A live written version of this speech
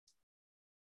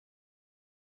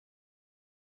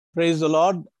Praise the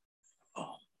Lord.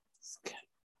 Let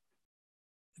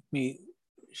me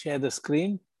share the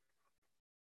screen.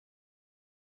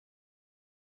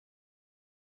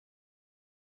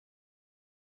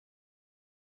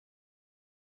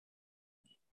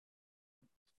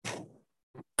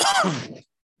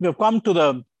 We have come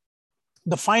to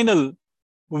the final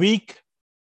week.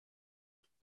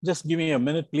 Just give me a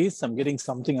minute, please. I'm getting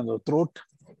something on the throat.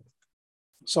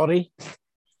 Sorry.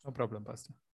 No problem,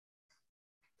 Pastor.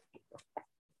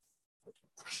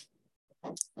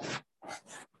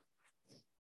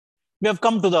 We have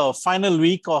come to the final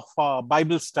week of our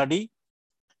Bible study.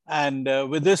 And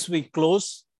with this, we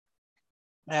close.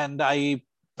 And I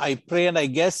pray and I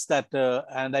guess that,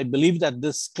 and I believe that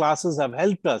these classes have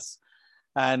helped us.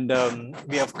 And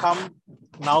we have come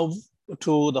now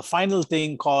to the final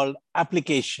thing called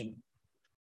application.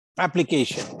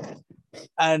 Application.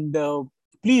 And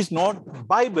please note,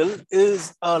 Bible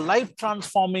is a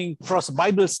life-transforming process.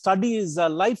 Bible study is a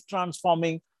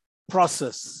life-transforming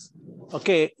process.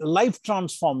 Okay,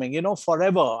 life-transforming,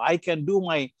 forever. I can do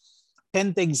my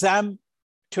 10th exam,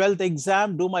 12th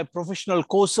exam, do my professional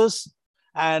courses,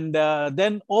 and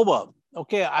then over.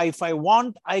 Okay, if I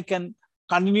want, I can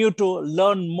continue to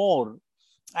learn more,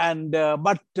 and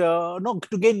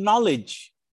to gain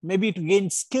knowledge, maybe to gain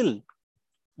skill.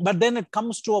 But then it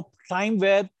comes to a time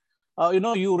where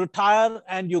you retire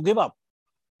and you give up.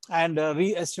 And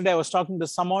yesterday I was talking to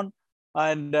someone,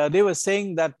 and they were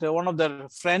saying that one of their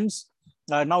friends,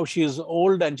 now she is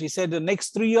old, and she said the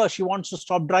next 3 years she wants to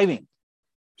stop driving.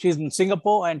 She's in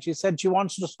Singapore, and she said she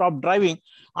wants to stop driving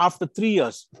after 3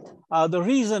 years. The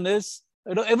reason is,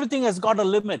 everything has got a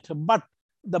limit, but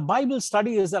the Bible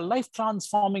study is a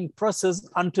life-transforming process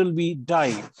until we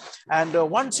die. And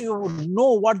once you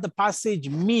know what the passage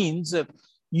means,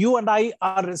 you and I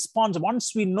are responsible.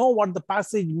 Once we know what the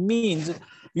passage means,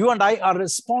 you and I are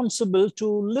responsible to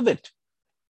live it.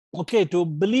 Okay, to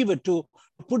believe it, to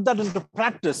put that into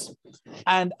practice.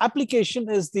 And application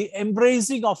is the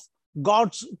embracing of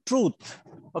God's truth.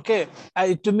 Okay,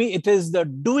 to me, it is the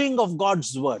doing of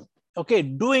God's word. Okay,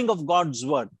 doing of God's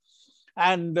word.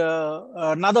 And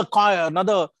another caption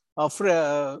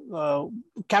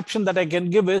that I can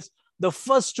give is the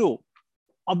first two,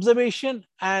 observation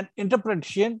and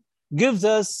interpretation, gives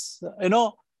us,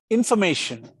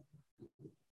 information.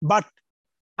 But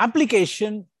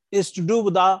application is to do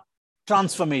with our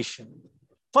transformation.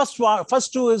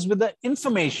 First two is with the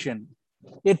information.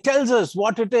 It tells us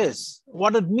what it is,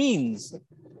 what it means.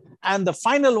 And the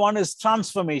final one is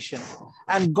transformation.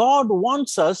 And God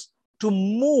wants us to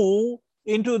move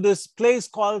into this place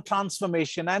called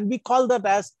transformation. And we call that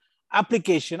as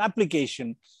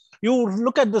application. You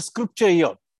look at the scripture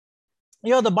here.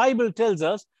 Here the Bible tells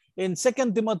us in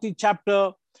 2 Timothy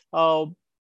chapter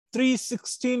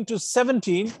 3:16 to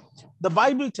 17, the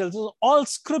Bible tells us all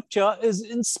scripture is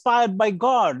inspired by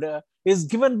God, is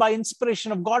given by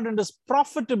inspiration of God, and is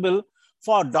profitable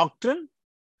for doctrine,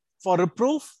 for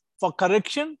reproof, for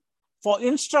correction, for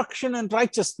instruction in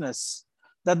righteousness,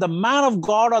 that the man of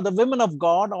God or the women of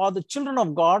God or the children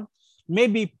of God may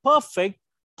be perfect,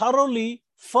 thoroughly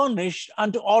furnished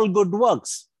unto all good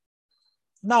works.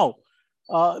 Now,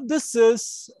 this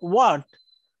is what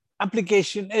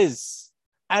application is.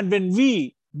 And when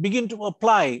we begin to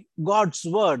apply God's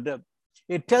word,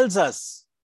 it tells us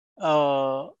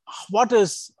what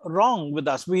is wrong with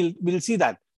us. We'll see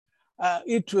that.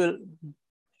 It will.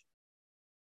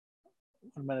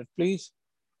 1 minute, please.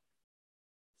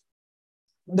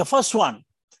 The first one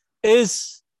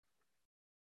is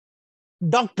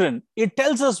doctrine. It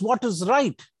tells us what is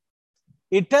right.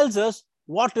 It tells us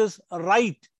what is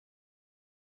right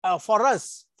for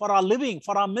us, for our living,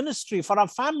 for our ministry, for our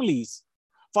families,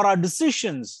 for our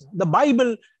decisions. The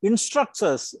Bible instructs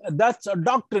us. That's a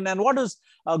doctrine. And what is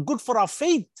good for our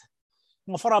faith,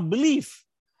 for our belief,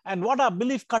 and what our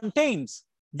belief contains.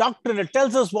 Doctrine, it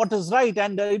tells us what is right.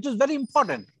 And it is very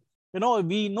important.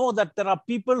 We know that there are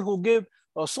people who give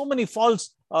so many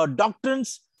false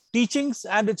doctrines, teachings,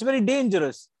 and it's very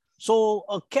dangerous. So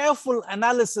a careful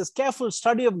analysis, careful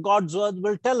study of God's word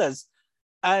will tell us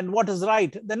and what is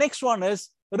right. The next one is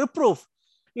reproof.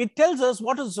 It tells us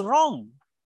what is wrong.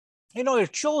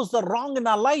 It shows the wrong in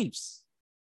our lives.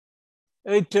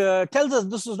 It tells us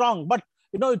this is wrong, but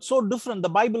it's so different. The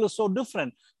Bible is so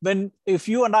different. If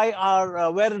you and I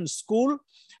were in school,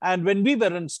 and when we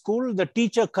were in school, the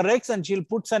teacher corrects and she'll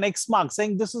put an X mark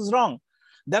saying this is wrong.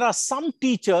 There are some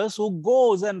teachers who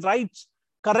goes and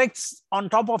corrects on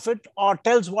top of it, or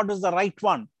tells what is the right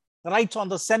one, writes on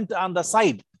the center, on the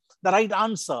side, the right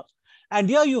answer. And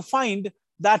here you find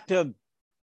that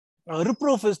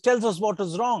reproof tells us what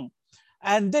is wrong.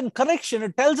 And then correction,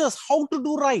 it tells us how to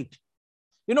do right.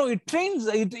 It trains,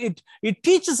 it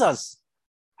teaches us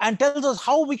and tells us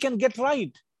how we can get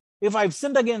right. If I've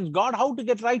sinned against God, how to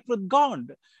get right with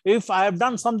God. If I have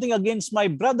done something against my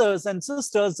brothers and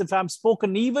sisters, if I'm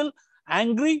spoken evil,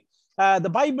 angry, the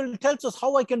Bible tells us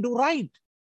how I can do right.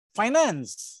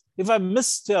 Finance, if I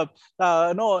missed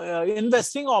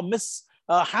investing or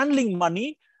handling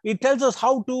money, it tells us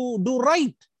how to do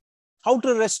right, how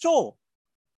to restore.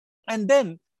 And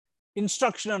then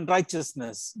instruction on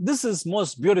righteousness. This is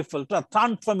most beautiful.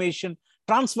 Transformation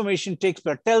takes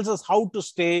place, tells us how to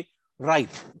stay right.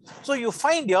 So you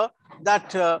find here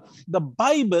that the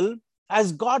Bible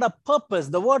has got a purpose.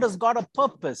 The word has got a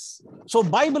purpose. So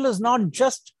Bible is not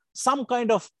just some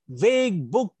kind of vague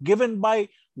book given by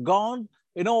God,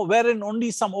 wherein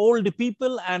only some old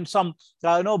people and some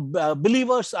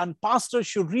believers and pastors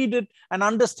should read it and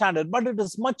understand it. But it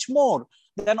is much more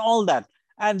than all that.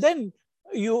 And then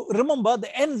you remember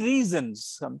the end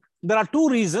reasons. There are two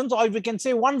reasons, or we can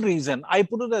say one reason. I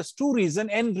put it as two reasons,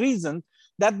 end reasons,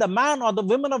 that the man or the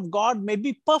woman of God may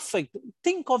be perfect.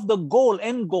 Think of the goal,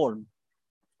 end goal.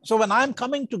 So when I'm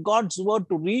coming to God's word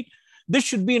to read, this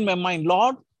should be in my mind.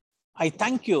 Lord, I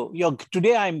thank you.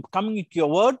 Today I'm coming to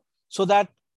your word so that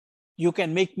you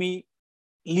can make me,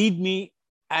 lead me,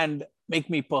 and make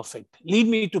me perfect. Lead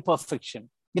me to perfection.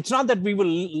 It's not that we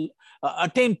will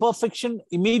attain perfection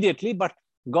immediately, but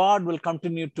God will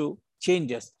continue to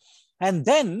change us. And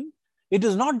then it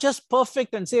is not just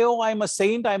perfect and say, oh, I'm a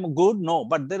saint, I'm a good. No,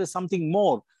 but there is something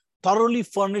more. Thoroughly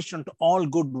furnished unto all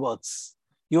good works.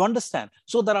 You understand?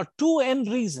 So there are two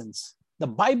end reasons. The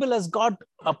Bible has got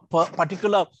a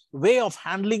particular way of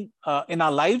handling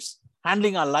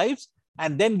handling our lives,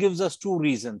 and then gives us two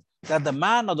reasons. That the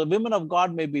man or the woman of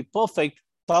God may be perfect,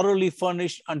 thoroughly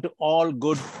furnished unto all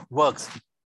good works.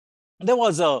 There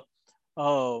was a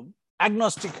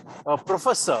agnostic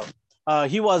professor.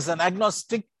 He was an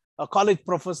agnostic college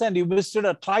professor, and he visited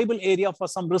a tribal area for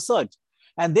some research.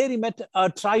 And there he met a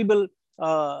tribal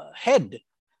head.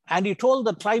 And he told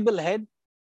the tribal head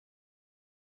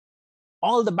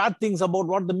all the bad things about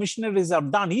what the missionaries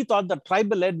have done. He thought the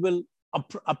tribal head will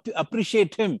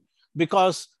appreciate him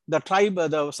because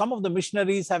some of the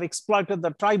missionaries have exploited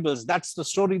the tribals. That's the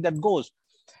story that goes.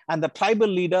 And the tribal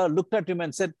leader looked at him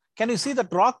and said, can you see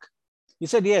that rock? He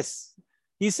said, yes.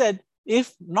 He said,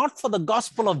 if not for the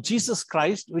gospel of Jesus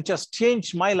Christ, which has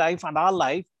changed my life and our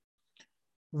life,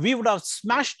 we would have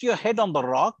smashed your head on the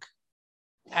rock.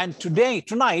 And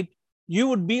tonight, you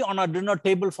would be on our dinner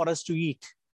table for us to eat.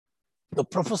 The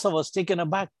professor was taken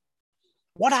aback.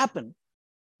 What happened?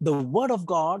 The word of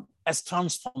God has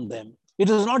transformed them. It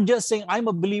is not just saying, I'm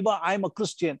a believer, I'm a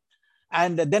Christian,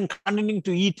 and then continuing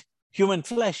to eat human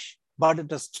flesh, but it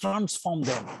has transformed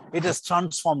them. It has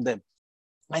transformed them.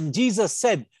 And Jesus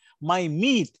said, my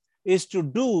meat is to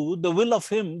do the will of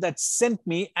him that sent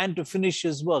me and to finish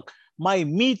his work. My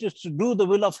meat is to do the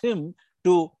will of him,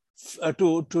 to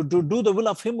do the will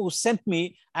of him who sent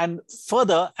me, and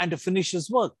further, and to finish his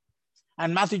work.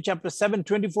 And Matthew chapter 7,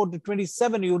 24 to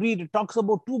 27, you read, it talks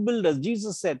about two builders.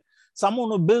 Jesus said, someone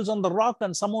who builds on the rock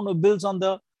and someone who builds on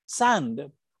the sand.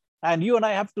 And you and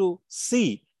I have to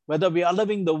see whether we are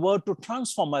allowing the word to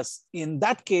transform us. In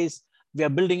that case, we are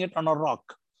building it on a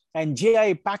rock. And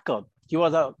J.I. Packer, he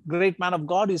was a great man of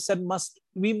God. He said,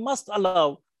 we must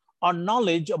allow our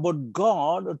knowledge about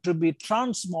God to be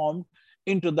transformed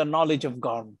into the knowledge of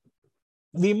God.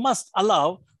 We must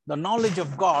allow the knowledge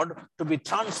of God to be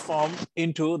transformed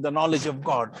into the knowledge of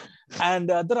God. And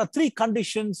there are three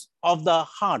conditions of the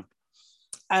heart,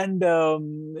 and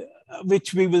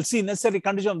which we will see, necessary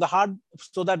condition of the heart,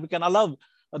 so that we can allow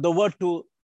the word to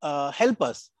help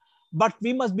us. But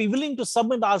we must be willing to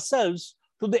submit ourselves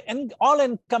to the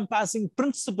all-encompassing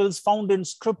principles found in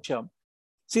Scripture.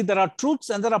 See, there are truths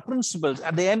and there are principles.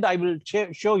 At the end, I will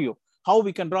show you how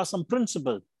we can draw some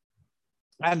principles.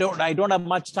 I don't have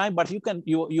much time, but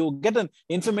you get an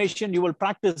information, you will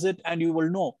practice it, and you will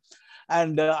know.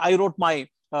 And I wrote my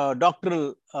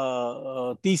doctoral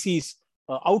thesis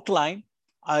outline.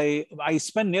 I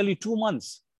spent nearly 2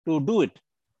 months to do it.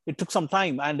 It took some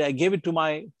time, and I gave it to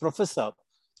my professor.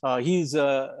 He's,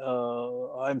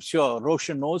 I'm sure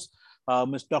Roshan knows,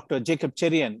 Dr. Jacob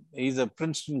Cherian. He's a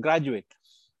Princeton graduate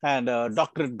and a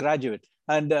doctorate graduate.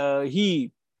 And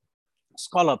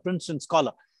Princeton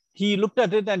scholar. He looked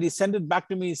at it and he sent it back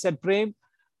to me. He said, Prem,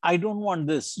 I don't want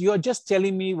this. You're just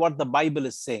telling me what the Bible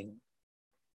is saying.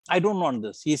 I don't want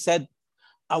this. He said,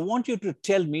 I want you to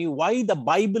tell me why the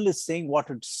Bible is saying what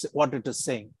it is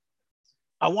saying.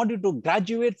 I want you to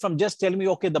graduate from just telling me,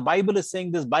 okay, the Bible is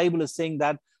saying this, Bible is saying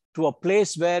that, to a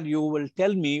place where you will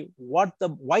tell me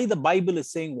why the Bible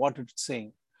is saying what it's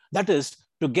saying. That is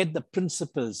to get the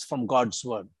principles from God's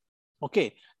word.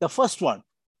 Okay, the first one,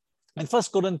 in 1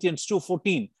 Corinthians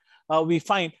 2:14, we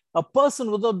find a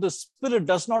person without the Spirit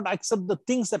does not accept the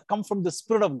things that come from the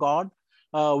Spirit of God.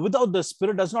 Without the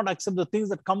Spirit does not accept the things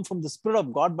that come from the Spirit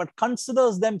of God, but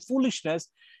considers them foolishness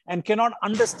and cannot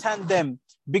understand them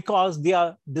because they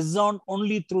are discerned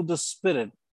only through the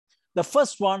Spirit. The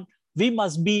first one, we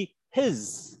must be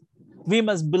His. We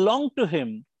must belong to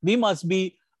Him. We must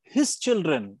be His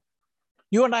children.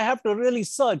 You and I have to really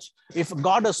search if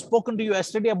God has spoken to you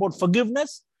yesterday about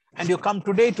forgiveness and you come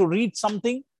today to read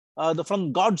something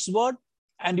from God's word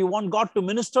and you want God to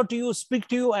minister to you, speak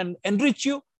to you and enrich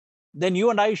you, then you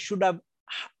and I should have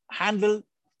handled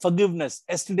forgiveness,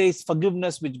 yesterday's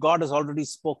forgiveness, which God has already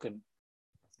spoken.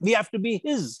 We have to be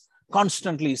His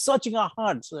constantly, searching our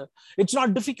hearts. It's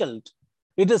not difficult.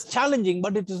 It is challenging,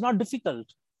 but it is not difficult.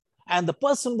 And the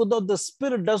person without the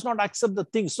Spirit does not accept the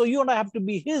things. So you and I have to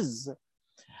be His.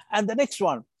 And the next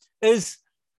one is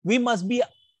we must be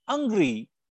hungry.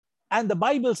 And the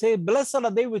Bible says, blessed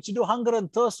are they which do hunger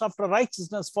and thirst after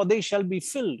righteousness, for they shall be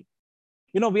filled.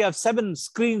 We have 7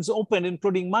 screens open,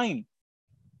 including mine.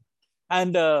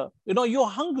 And, you're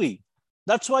hungry.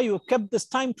 That's why you kept this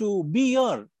time to be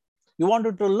here. You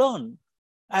wanted to learn.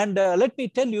 And let me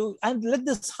tell you, and let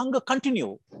this hunger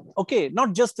continue. Okay,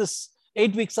 not just this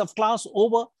 8 weeks of class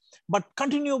over, but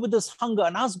continue with this hunger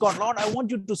and ask God, Lord, I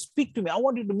want you to speak to me. I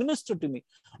want you to minister to me.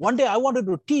 One day I wanted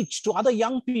to teach to other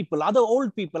young people, other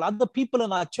old people, other people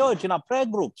in our church, in our prayer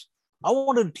groups. I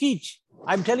wanted to teach.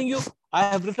 I'm telling you, I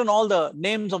have written all the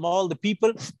names of all the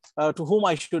people to whom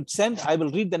I should send. I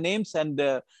will read the names and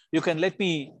you can let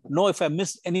me know if I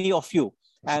missed any of you.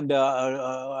 And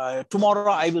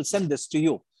tomorrow I will send this to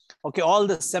you. Okay, all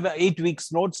the 8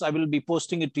 weeks notes, I will be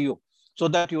posting it to you so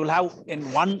that you will have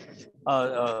in one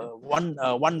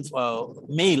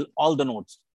mail all the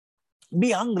notes.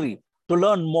 Be hungry to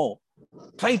learn more.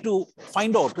 Try to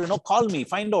find out, call me,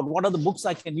 find out what are the books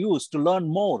I can use to learn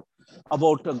more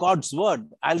about God's word.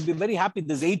 I'll be very happy.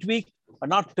 This 8 week,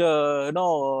 not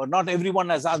everyone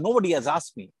has asked, nobody has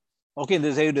asked me. Okay,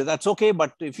 that's okay.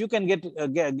 But if you can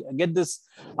get this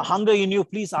hunger in you,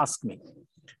 please ask me.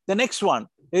 The next one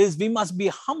is we must be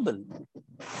humble.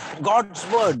 God's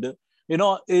word,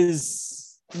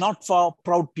 is not for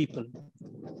proud people.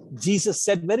 Jesus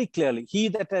said very clearly, he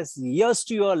that has ears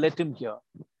to hear, let him hear.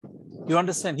 You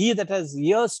understand? He that has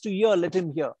ears to hear, let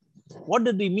him hear. What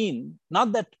did he mean?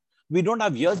 Not that we don't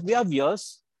have ears, we have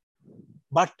ears,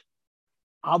 but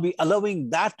are we allowing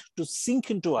that to sink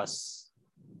into us?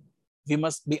 We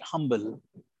must be humble.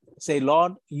 Say,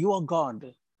 Lord, you are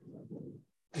God.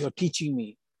 You're teaching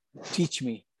me. Teach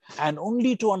me. And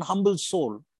only to an humble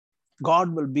soul,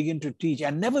 God will begin to teach.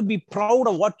 And never be proud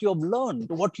of what you have learned,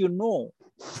 what you know.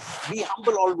 Be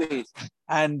humble always.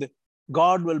 And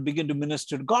God will begin to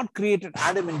minister. God created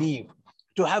Adam and Eve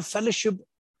to have fellowship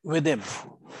with him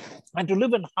and to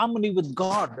live in harmony with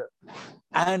God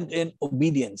and in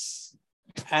obedience.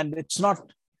 And it's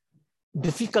not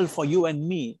difficult for you and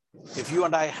me if you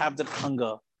and I have that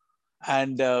hunger.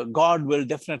 And God will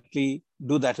definitely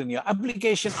do that in your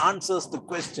application. Answers the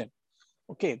question.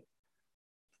 Okay.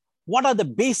 What are the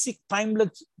basic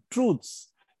timeless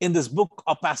truths in this book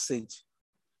or passage?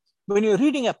 When you're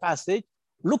reading a passage,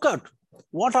 look at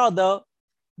what are the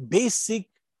basic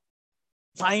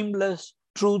timeless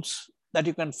truths that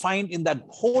you can find in that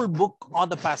whole book or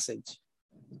the passage.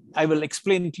 I will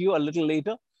explain to you a little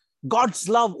later. God's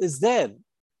love is there.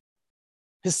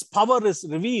 His power is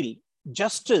revealed.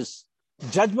 Justice,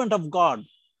 judgment of God,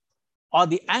 or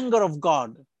the anger of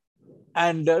God.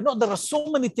 And there are so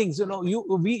many things.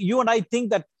 You and I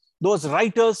think that those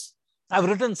writers have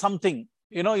written something.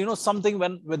 Something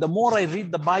when the more I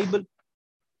read the Bible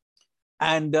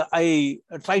and I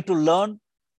try to learn,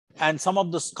 and some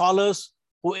of the scholars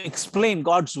who explain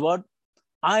God's word,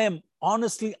 I am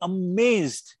honestly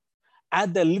amazed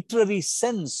at the literary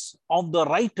sense of the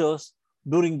writers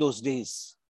during those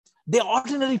days. They're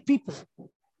ordinary people.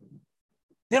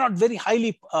 They're not very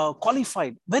highly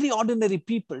qualified, very ordinary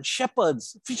people,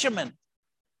 shepherds, fishermen,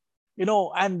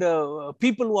 and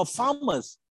people who are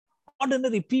farmers,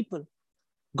 ordinary people.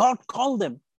 God called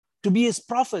them to be his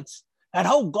prophets, and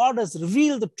how God has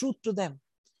revealed the truth to them,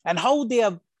 and how they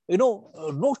have,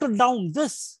 noted down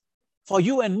this for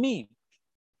you and me.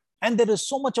 And there is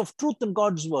so much of truth in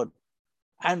God's word.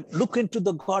 And look into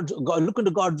God's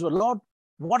word. Lord,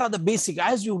 what are the basic?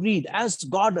 As you read, as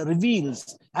God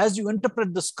reveals, as you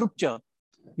interpret the scripture,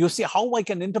 you see how I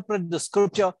can interpret the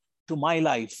scripture to my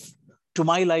life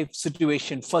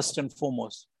situation first and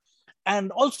foremost.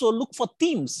 and also look for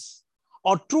themes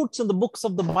or truths in the books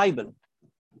of the Bible.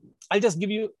 I'll just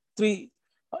give you 3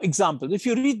 examples. If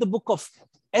you read the book of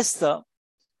Esther,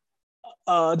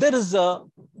 there is a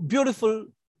beautiful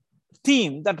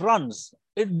theme that runs,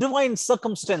 divine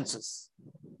circumstances.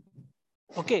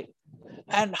 Okay.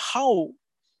 And how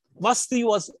Vashti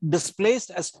was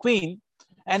displaced as queen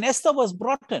and Esther was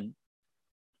brought in,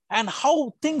 and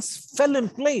how things fell in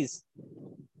place.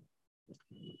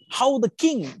 How the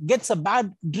king gets a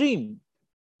bad dream,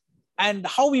 and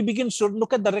how he begins to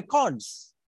look at the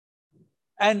records,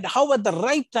 and how at the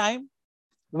right time,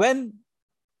 when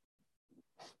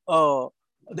the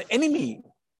enemy,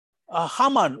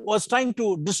 Haman, was trying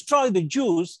to destroy the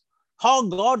Jews, how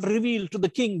God revealed to the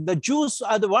king, the Jews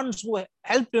are the ones who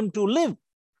helped him to live.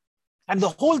 And the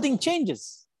whole thing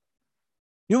changes.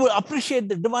 You will appreciate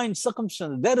the divine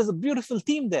circumstance. There is a beautiful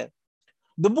theme there.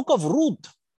 The book of Ruth,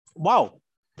 wow,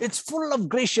 it's full of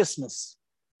graciousness,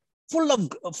 full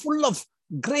of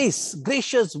grace,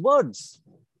 gracious words.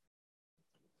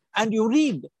 And you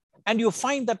read and you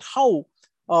find that how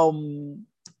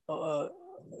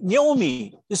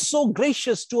Naomi is so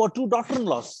gracious to her 2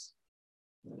 daughter-in-laws,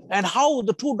 and how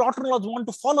the 2 daughter-in-laws want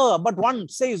to follow her, but one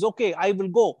says, okay, I will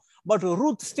go. But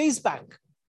Ruth stays back.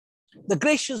 The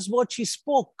gracious word she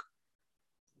spoke.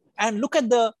 And look at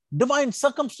the divine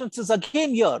circumstances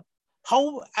again here.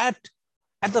 How at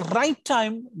the right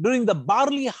time, during the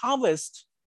barley harvest,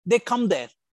 they come there.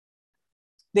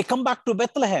 They come back to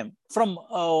Bethlehem from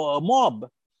Moab.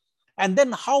 And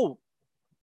then how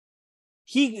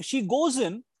she goes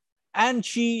in and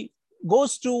she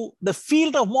goes to the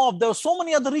field of Moab. There were so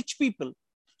many other rich people,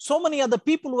 so many other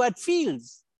people who had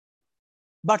fields.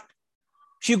 But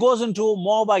she goes into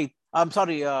Moabite, the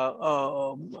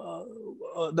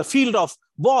field of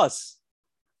Boaz.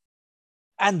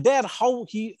 And there how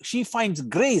she finds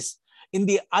grace in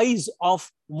the eyes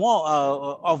of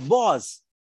Boaz.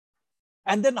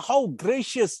 And then how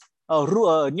gracious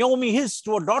Naomi is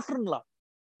to her daughter-in-law,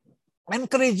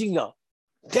 encouraging her,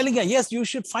 telling her, yes, you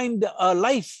should find a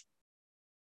life.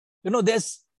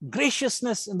 There's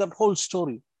graciousness in that whole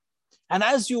story. And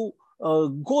as you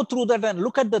go through that and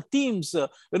look at the themes,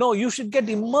 you should get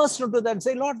immersed into that and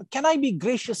say, Lord, can I be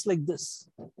gracious like this?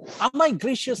 Am I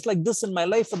gracious like this in my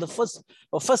life? For the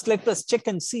first let us check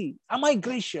and see. Am I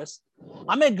gracious?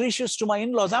 Am I gracious to my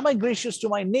in-laws? Am I gracious to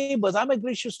my neighbors? Am I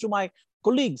gracious to my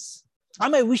colleagues?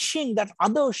 Am I wishing that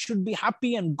others should be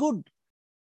happy and good?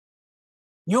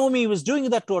 Naomi was doing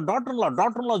that to her daughter-in-law.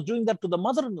 Daughter-in-law is doing that to the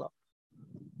mother-in-law.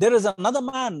 There is another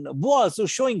man, Boaz, who's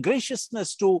showing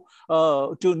graciousness to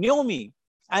Naomi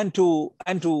and to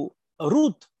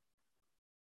Ruth.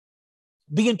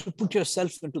 Begin to put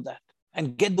yourself into that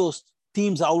and get those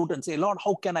themes out and say, Lord,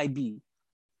 how can I be?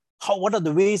 What are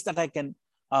the ways that I can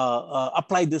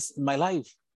apply this in my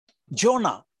life?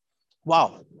 Jonah,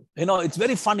 wow. It's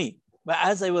very funny.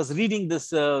 As I was reading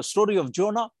this story of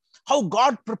Jonah, how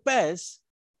God prepares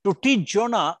to teach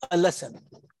Jonah a lesson.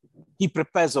 He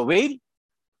prepares a whale,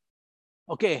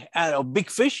 okay, and a big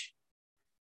fish.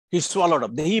 He's swallowed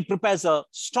up. Then he prepares a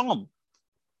storm,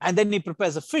 and then he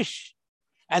prepares a fish,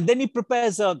 and then he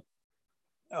prepares a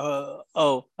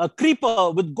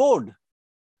creeper with gourd.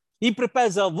 He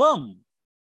prepares a worm,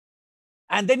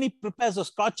 and then he prepares a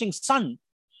scorching sun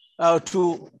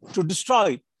to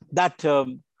destroy that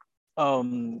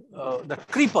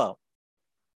creeper.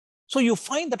 So you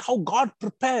find that how God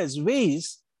prepares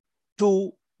ways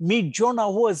to meet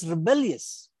Jonah, who was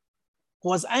rebellious, who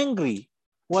was angry,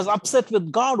 who was upset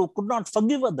with God, who could not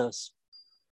forgive others.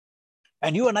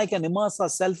 And you and I can immerse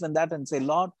ourselves in that and say,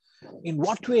 Lord, in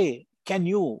what way can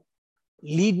you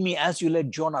lead me as you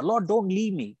led Jonah? Lord, don't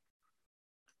leave me.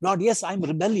 Lord, yes, I'm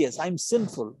rebellious. I'm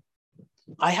sinful.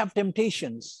 I have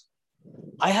temptations.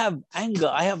 I have anger.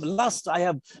 I have lust. I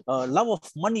have love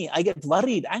of money. I get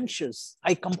worried, anxious.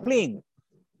 I complain.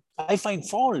 I find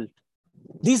fault.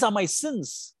 These are my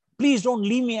sins. Please don't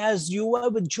leave me as you were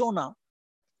with Jonah.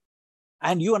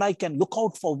 And you and I can look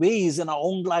out for ways in our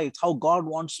own lives how God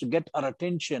wants to get our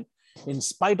attention in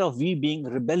spite of we being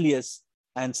rebellious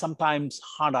and sometimes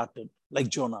hard-hearted like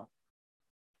Jonah.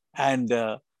 And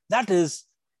that is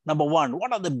number one.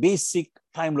 What are the basic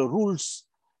time rules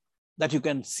that you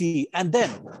can see? And then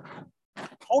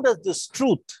how does this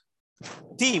truth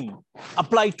theme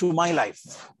apply to my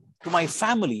life, to my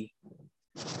family,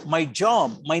 my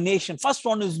job, my nation? First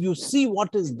one is you see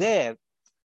what is there.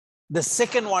 The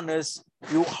second one is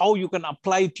how you can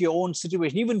apply it to your own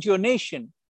situation, even to your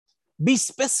nation. Be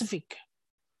specific.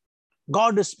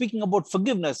 God is speaking about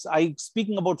forgiveness. I'm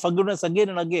speaking about forgiveness again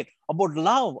and again, about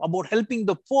love, about helping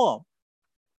the poor,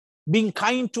 being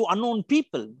kind to unknown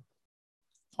people.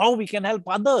 how we can help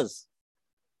others,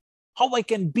 how I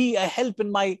can be a help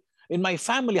in my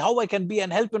family, how I can be a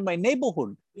help in my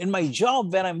neighborhood, in my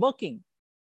job where I'm working,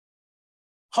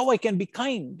 how I can be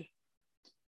kind.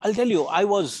 I'll tell you, I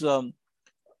was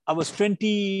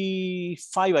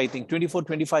 25, I think, 24,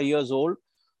 25 years old.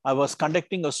 I was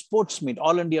conducting a sports meet,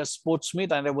 All India sports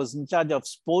meet, and I was in charge of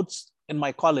sports in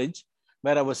my college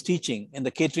where I was teaching in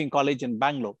the catering college in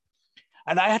Bangalore.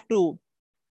 And I had to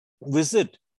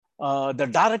visit the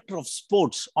director of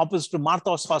sports opposite to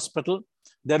Martha's Hospital.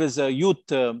 There is a youth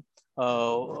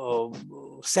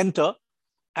center,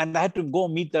 and I had to go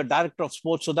meet the director of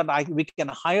sports so that we can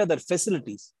hire their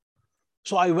facilities.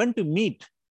 So I went to meet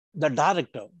the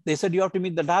director. They said, you have to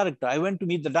meet the director. I went to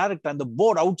meet the director, and the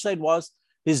board outside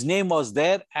his name was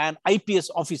there, an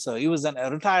IPS officer. He was a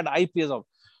retired IPS officer.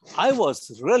 I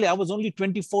was only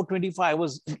 24, 25.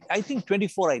 I think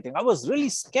 24, I think. I was really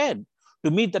scared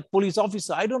to meet that police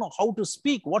officer. I don't know how to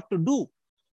speak, what to do.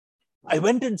 I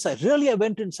went inside. I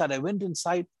went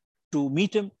inside to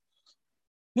meet him.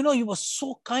 You know, he was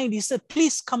so kind. He said,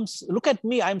 please come look at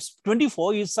me. I'm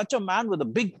 24. He's such a man with a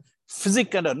big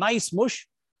physique and a nice mush,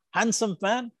 handsome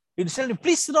man. He said,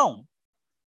 please sit down.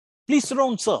 Please sit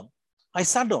down, sir. I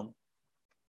sat down.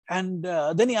 And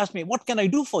then he asked me, what can I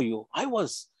do for you? I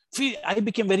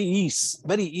became very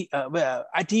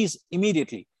at ease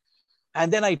immediately.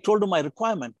 And then I told him my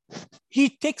requirement. He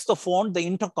takes the phone, the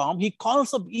intercom, he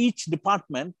calls up each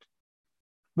department,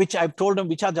 which I've told him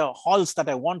which are the halls that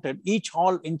I wanted. Each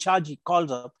hall in charge, he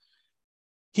calls up.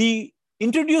 He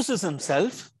introduces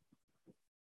himself.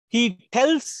 He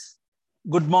tells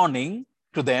good morning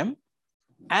to them.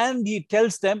 And he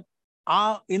tells them,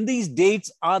 in these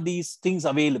dates, are these things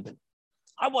available?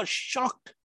 I was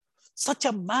shocked. Such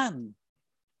a man,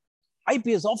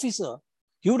 IPS officer.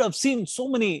 You would have seen so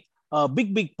many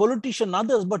big politicians,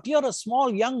 others, but you're a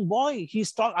small young boy.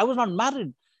 I was not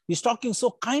married. He's talking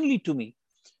so kindly to me.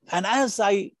 And as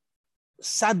I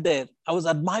sat there, I was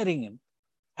admiring him.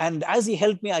 And as he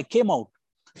helped me, I came out.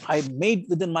 I made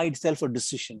within myself a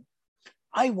decision.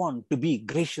 I want to be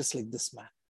gracious like this man.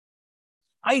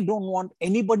 I don't want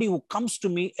anybody who comes to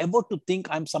me ever to think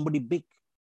I'm somebody big.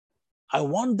 I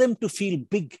want them to feel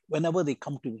big whenever they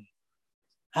come to me.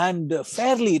 And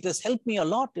fairly, it has helped me a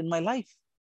lot in my life.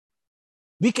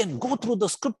 We can go through the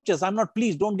scriptures.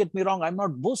 Please don't get me wrong. I'm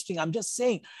not boasting. I'm just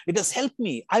saying it has helped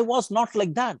me. I was not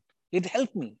like that. It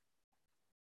helped me.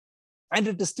 And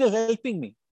it is still helping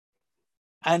me.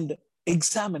 And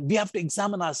we have to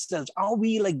examine ourselves. Are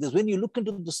we like this? When you look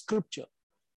into the scripture,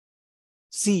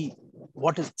 see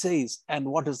what it says and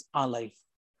what is our life.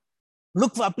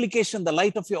 Look for application, the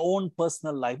light of your own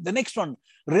personal life. The next one,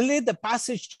 relate the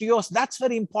passage to yours. That's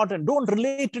very important. Don't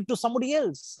relate it to somebody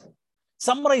else.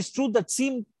 Summarize truth that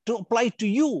seem to apply to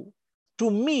you,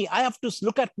 to me. I have to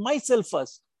look at myself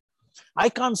first. I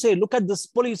can't say, look at this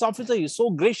police officer, he's so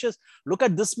gracious. Look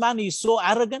at this man, he's so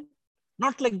arrogant.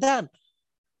 Not like that.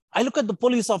 I look at the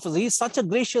police officer, he's such a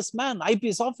gracious man,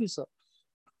 IPS officer.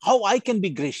 How I can be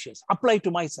gracious, apply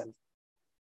to myself.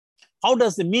 How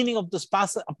does the meaning of this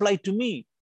passage apply to me?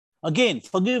 Again,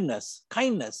 forgiveness,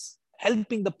 kindness,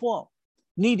 helping the poor,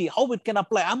 needy, how it can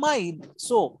apply. Am I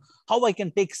so? How I can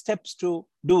take steps to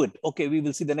do it? Okay, we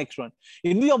will see the next one.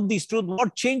 In view of these truths,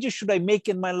 what changes should I make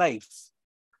in my life?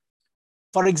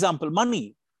 For example,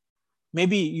 money.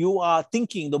 Maybe you are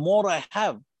thinking the more I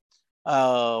have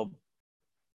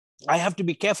to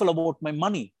be careful about my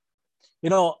money. You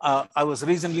know, I was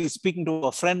recently speaking to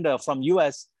a friend from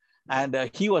US, and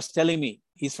he was telling me,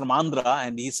 he's from Andhra,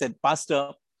 and he said,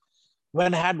 Pastor,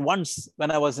 when I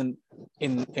was in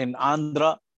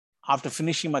Andhra, after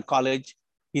finishing my college,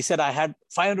 he said, I had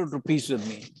 500 rupees with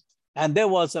me. And there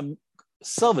was a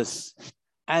service.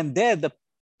 And there the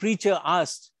preacher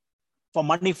asked for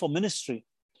money for ministry.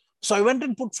 So I went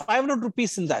and put 500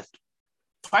 rupees in that.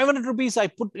 500 rupees I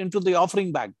put into the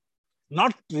offering bag,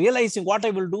 not realizing what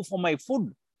I will do for my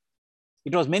food.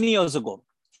 It was many years ago.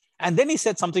 And then he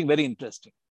said something very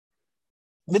interesting.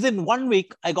 Within 1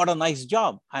 week, I got a nice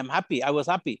job. I'm happy. I was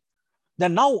happy.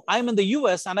 Then now I'm in the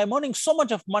US and I'm earning so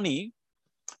much of money,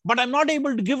 but I'm not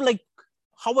able to give like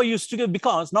how I used to give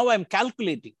because now I'm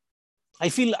calculating. I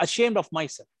feel ashamed of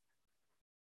myself.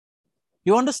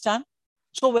 You understand?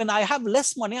 So when I have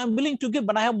less money, I'm willing to give.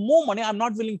 When I have more money, I'm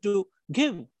not willing to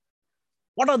give.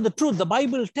 What are the truth? The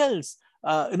Bible tells,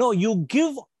 you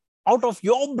give out of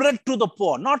your bread to the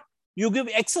poor, not you give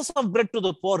excess of bread to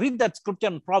the poor. Read that scripture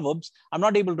in Proverbs. I'm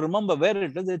not able to remember where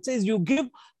it is. It says you give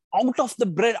out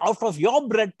of your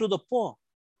bread to the poor.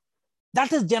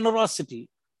 That is generosity.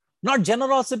 Not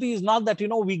generosity is not that,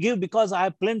 we give because I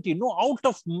have plenty. No, out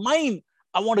of mine,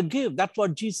 I want to give. That's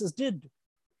what Jesus did.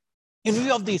 In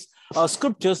view of these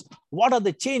scriptures, what are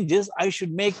the changes I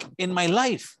should make in my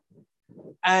life?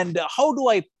 And how do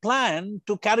I plan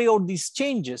to carry out these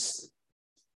changes?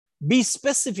 Be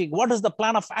specific. What is the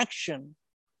plan of action?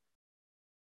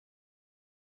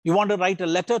 You want to write a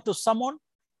letter to someone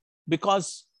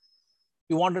because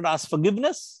you wanted to ask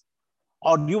forgiveness?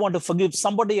 Or do you want to forgive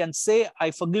somebody and say, I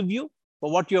forgive you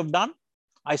for what you have done?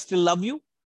 I still love you.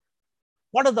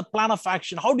 What is the plan of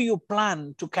action? How do you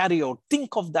plan to carry out?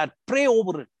 Think of that. Pray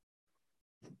over it.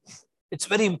 It's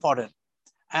very important.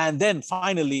 And then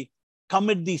finally,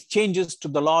 commit these changes to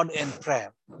the Lord in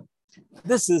prayer.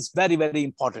 This is very, very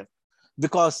important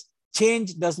because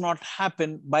change does not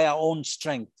happen by our own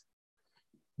strength.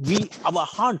 Our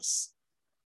hearts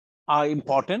are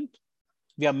important.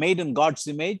 We are made in God's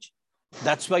image.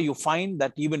 That's why you find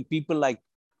that even people like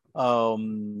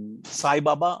Sai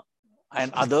Baba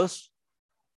and others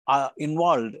are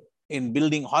involved in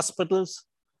building hospitals.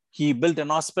 He built an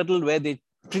hospital where they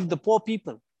treat the poor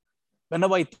people.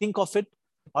 Whenever I think of it,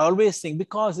 I always think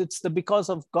because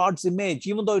of God's image,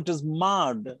 even though it is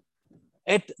marred,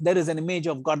 yet there is an image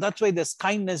of God. That's why there's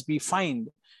kindness we find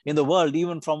in the world,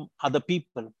 even from other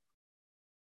people.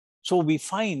 So we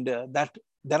find that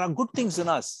there are good things in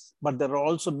us, but there are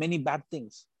also many bad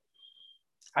things.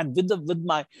 And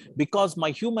because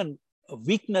my human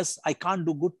weakness, I can't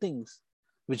do good things,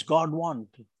 which God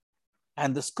wants.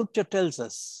 And the scripture tells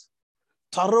us,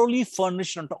 thoroughly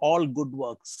furnished unto all good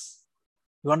works.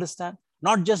 You understand?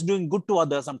 Not just doing good to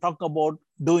others. I'm talking about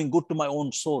doing good to my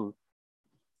own soul.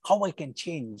 How I can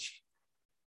change.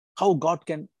 How God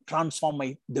can transform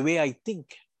the way I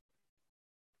think.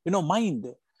 Mind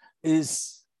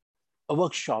is a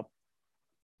workshop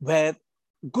where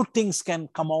good things can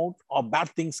come out or bad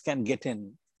things can get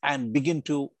in and begin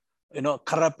to,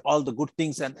 corrupt all the good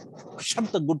things and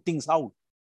shut the good things out.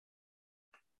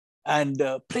 And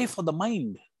pray for the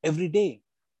mind every day.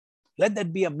 Let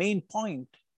that be a main point.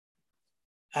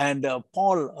 And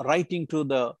Paul, writing to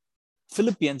the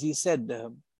Philippians, he said,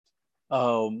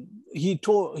 he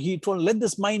told, let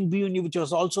this mind be in you, which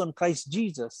was also in Christ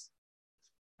Jesus.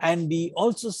 And he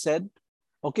also said,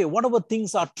 okay, whatever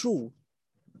things are true,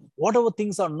 whatever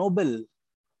things are noble,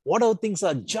 whatever things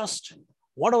are just,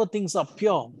 whatever things are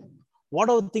pure,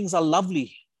 whatever things are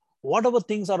lovely, whatever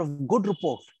things are of good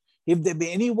report, if there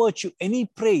be any virtue, any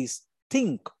praise,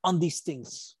 think on these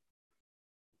things.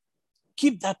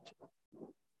 Keep that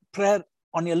prayer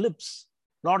on your lips.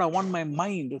 Lord, I want my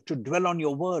mind to dwell on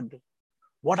your word,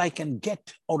 what I can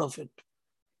get out of it,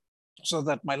 so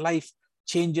that my life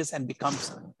changes and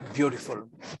becomes beautiful.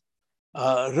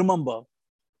 Remember,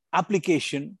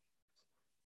 application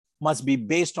must be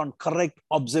based on correct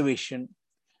observation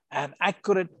and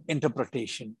accurate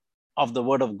interpretation of the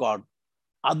word of God.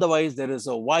 Otherwise, there is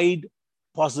a wide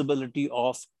possibility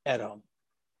of error.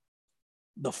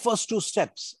 The first two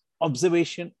steps,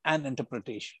 observation and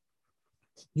interpretation.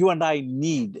 You and I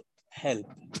need help.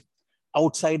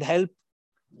 Outside help,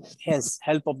 yes,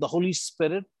 help of the Holy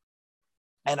Spirit.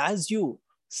 And as you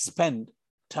spend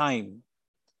time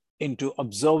into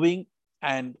observing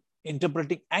and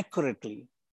interpreting accurately,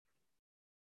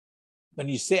 when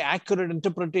you say accurate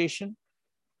interpretation,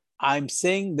 I'm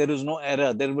saying there is no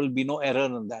error. There will be no error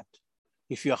in that.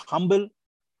 If you're humble,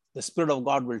 the Spirit of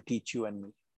God will teach you and me.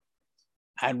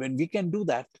 And when we can do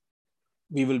that,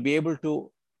 we will be able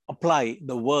to apply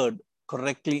the word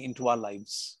correctly into our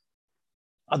lives.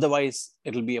 Otherwise,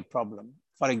 it'll be a problem.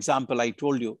 For example, I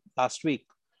told you last week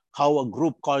how a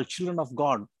group called Children of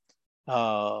God,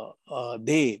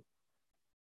 they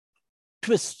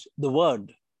twist the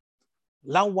word,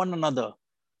 love one another.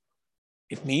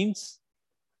 It means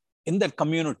in that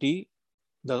community,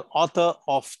 the author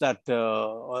of that,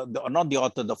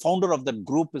 the founder of that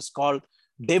group is called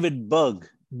David Berg,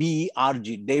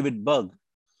 B-E-R-G, David Berg.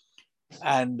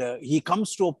 And he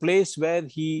comes to a place where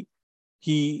he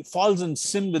falls in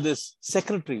sin with his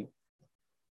secretary.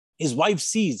 His wife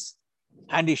sees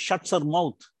and he shuts her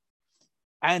mouth.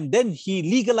 And then he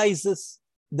legalizes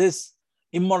this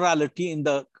immorality in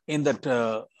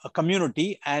that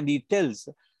community, and he tells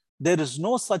there is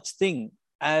no such thing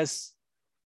as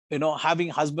having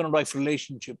husband and wife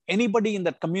relationship. Anybody in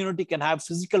that community can have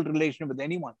physical relation with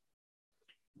anyone.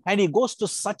 And he goes to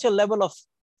such a level of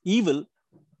evil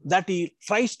that he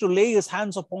tries to lay his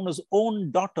hands upon his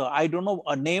own daughter. I don't know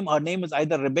her name. Her name is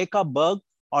either Rebecca Berg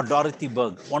or Dorothy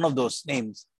Berg, one of those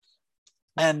names.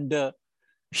 And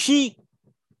she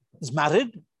is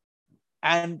married,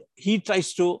 and he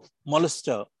tries to molest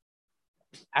her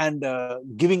and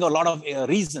giving a lot of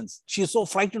reasons. She is so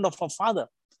frightened of her father.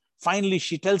 Finally,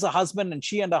 she tells her husband, and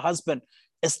she and her husband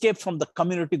escape from the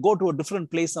community, go to a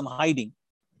different place and hiding.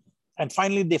 And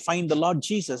finally, they find the Lord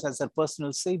Jesus as their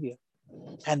personal savior.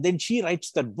 And then she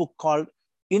writes that book called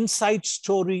Inside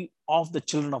Story of the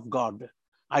Children of God.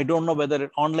 I don't know whether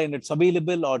online it's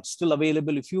available or it's still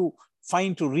available. If you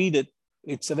find to read it,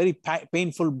 it's a very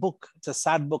painful book. It's a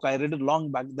sad book. I read it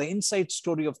long back. The Inside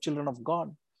Story of Children of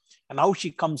God. And how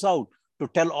she comes out to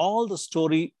tell all the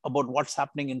story about what's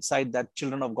happening inside that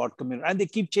Children of God community. And they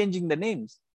keep changing the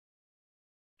names.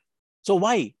 So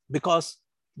why? Because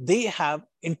they have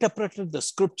interpreted the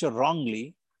scripture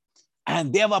wrongly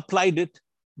and they have applied it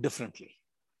differently.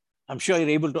 I'm sure you're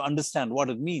able to understand what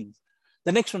it means.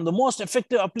 The next one, the most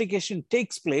effective application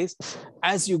takes place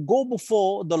as you go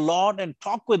before the Lord and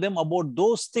talk with him about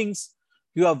those things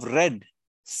you have read,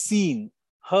 seen,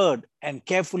 heard, and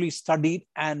carefully studied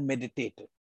and meditated.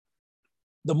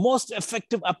 The most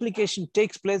effective application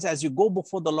takes place as you go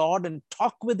before the Lord and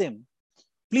talk with him.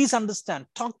 Please understand,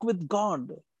 talk with God.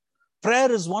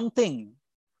 Prayer is one thing.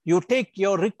 You take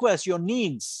your requests, your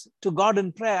needs to God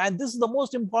in prayer, and this is the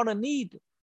most important need.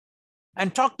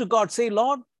 And talk to God, say,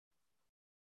 Lord,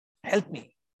 help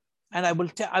me. And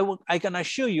I can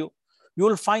assure you, you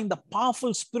will find the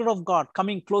powerful Spirit of God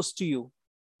coming close to you,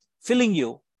 filling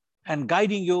you and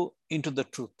guiding you into the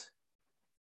truth.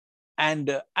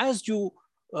 And as you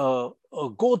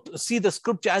go see the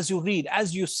scripture, as you read,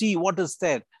 as you see what is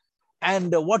there,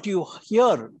 and what you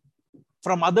hear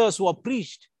from others who are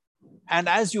preached, and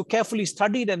as you carefully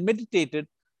studied and meditated,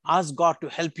 ask God to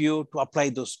help you to apply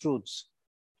those truths.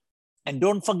 And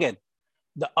don't forget,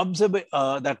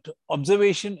 that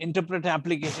observation, interpret,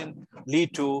 application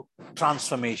lead to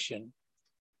transformation.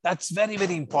 That's very,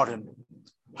 very important.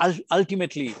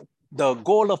 Ultimately, the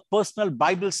goal of personal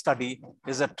Bible study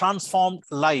is a transformed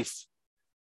life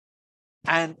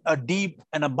and a deep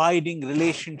and abiding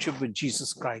relationship with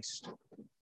Jesus Christ.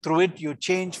 Through it, you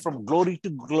change from glory to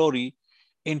glory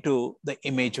into the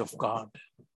image of God.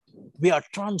 We are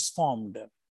transformed.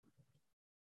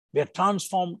 We are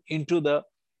transformed into the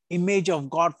image of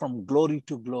God from glory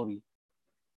to glory.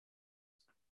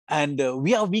 And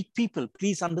we are weak people.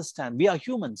 Please understand. We are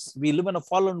humans. We live in a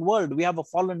fallen world. We have a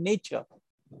fallen nature.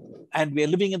 And we are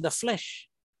living in the flesh.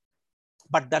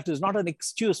 But that is not an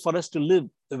excuse for us to live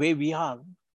the way we are.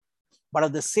 But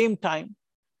at the same time,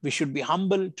 we should be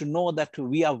humble to know that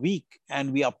we are weak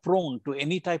and we are prone to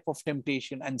any type of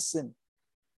temptation and sin.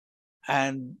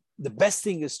 And the best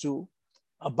thing is to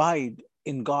abide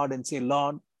in God and say,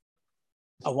 Lord,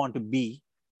 I want to be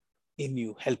in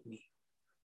you. Help me.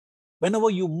 Whenever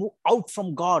you move out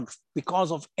from God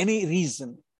because of any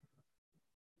reason,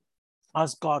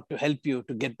 ask God to help you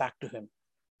to get back to him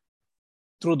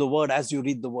through the word as you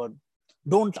read the word.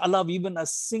 Don't allow even a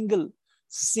single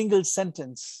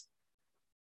sentence,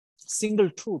 single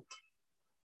truth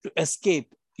to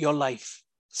escape your life.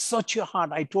 Search your heart.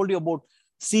 I told you about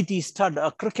C.T. Studd, a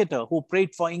cricketer who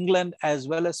played for England as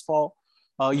well as for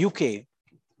UK.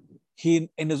 In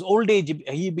his old age,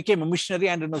 he became a missionary,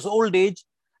 and in his old age,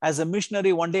 as a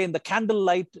missionary, one day in the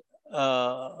candlelight,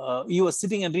 he was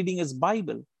sitting and reading his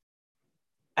Bible.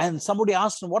 And somebody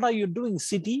asked him, what are you doing,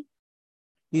 C.T.?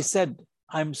 He said,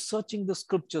 I'm searching the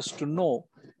scriptures to know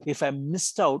if I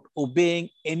missed out obeying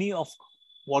any of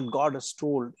what God has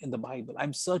told in the Bible.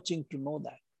 I'm searching to know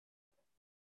that.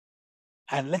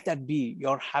 And let that be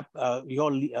your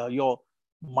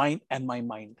mind and my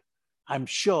mind. I'm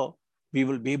sure we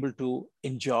will be able to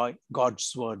enjoy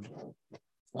God's word.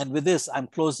 And with this, I'm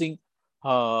closing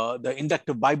the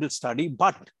inductive Bible study,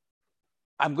 but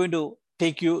I'm going to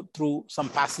take you through some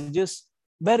passages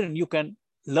wherein you can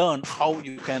learn how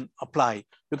you can apply.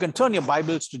 You can turn your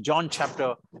Bibles to John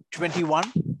chapter 21.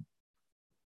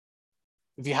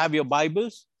 If you have your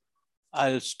Bibles,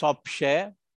 I'll stop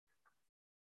share.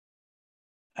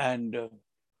 And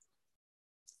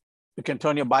you can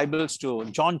turn your Bibles to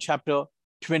John chapter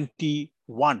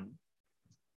 21.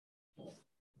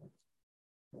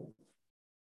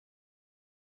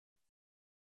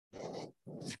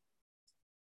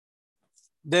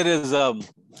 There is a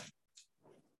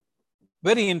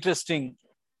very interesting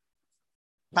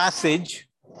passage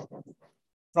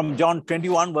from John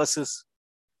 21 verses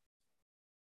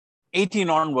 18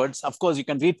 onwards. Of course, you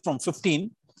can read from 15,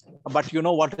 but you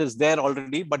know what is there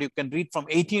already. But you can read from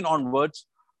 18 onwards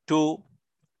to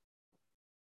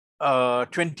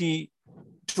 22.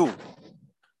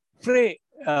 Pray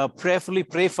prayerfully,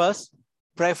 pray first,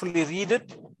 prayerfully read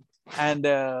it, and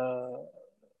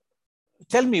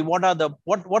tell me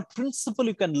what principle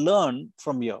you can learn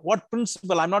from here. What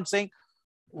principle? I'm not saying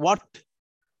what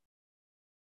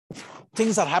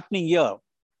things are happening here.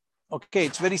 Okay,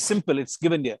 it's very simple. It's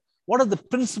given here. What are the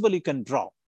principle you can draw?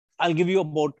 I'll give you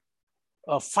about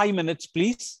 5 minutes,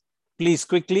 please. Please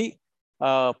quickly.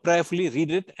 prayerfully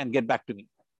read it and get back to me.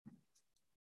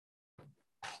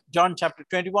 John chapter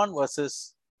 21,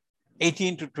 verses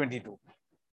 18 to 22.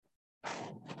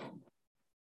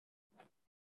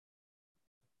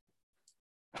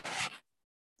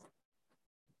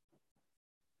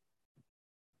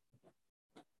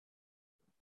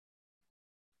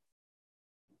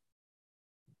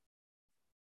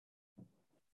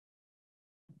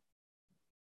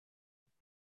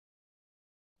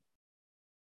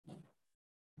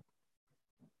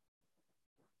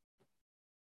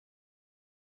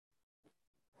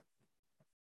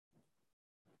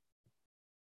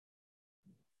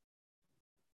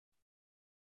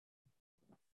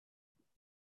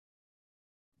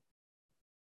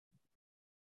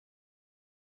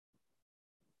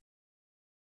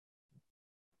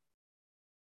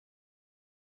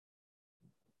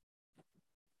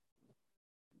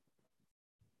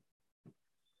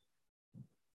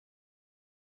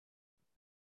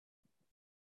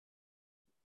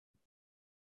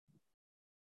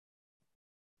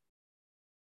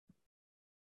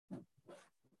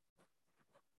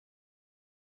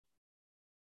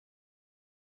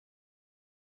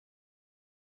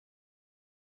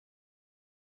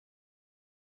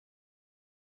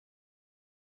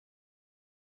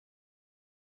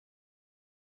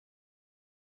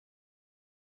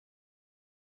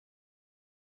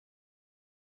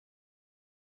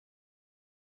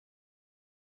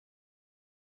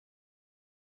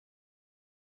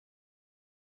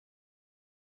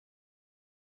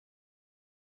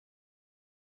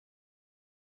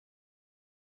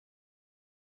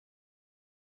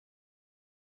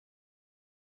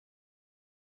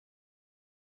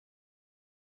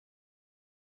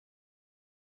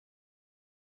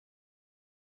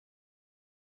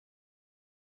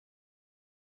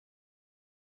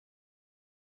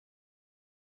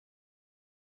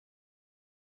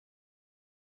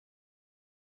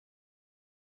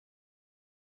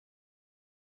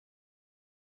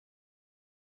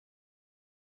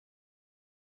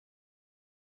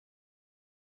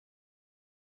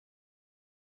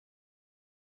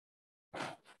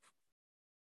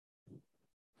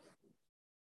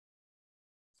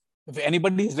 If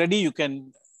anybody is ready, you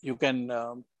can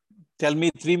tell me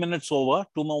 3 minutes over,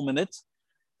 2 more minutes.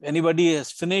 If anybody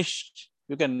has finished,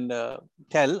 you can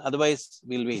tell. Otherwise,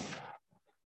 we'll wait.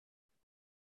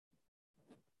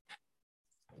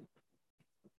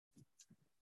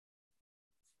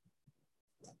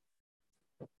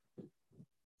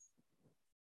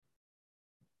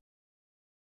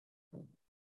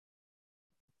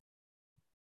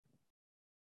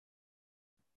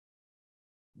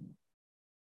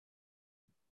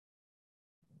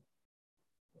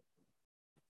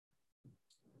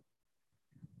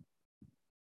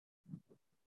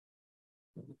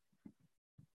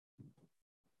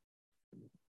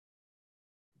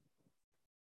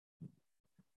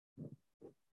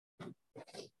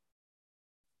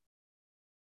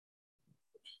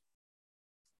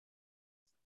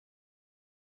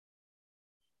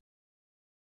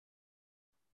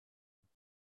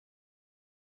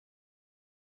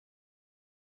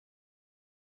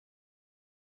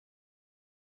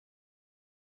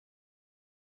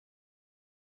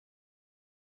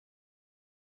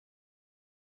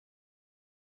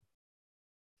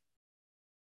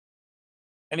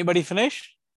 Anybody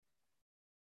finish?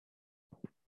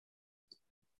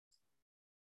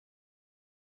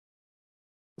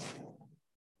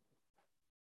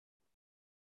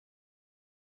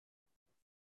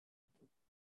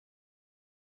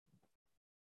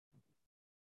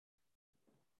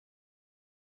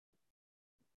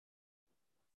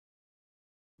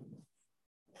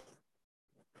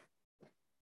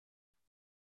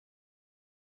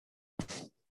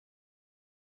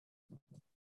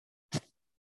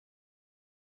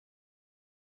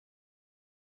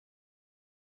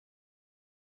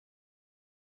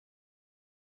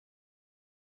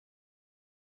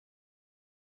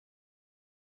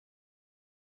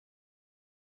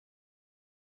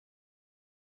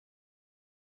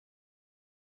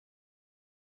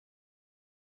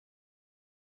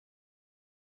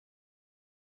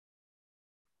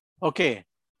 Okay.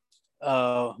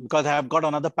 Because I have got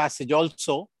another passage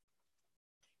also.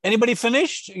 Anybody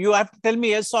finished? You have to tell me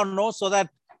yes or no so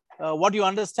that what you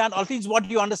understand, or at least what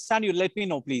you understand, you let me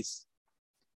know, please.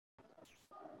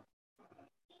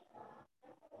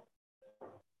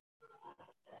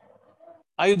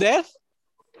 Are you there?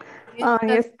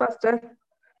 Yes, Pastor.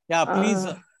 Yeah, please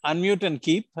unmute and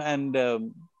keep. And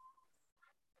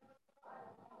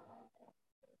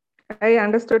I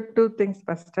understood two things,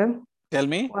 Pastor. tell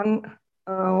me. One,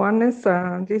 One is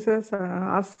Jesus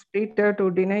asked Peter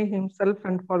to deny himself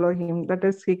and follow him. That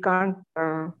is, he can't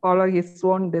follow his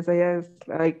own desires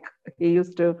like he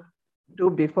used to do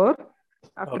before.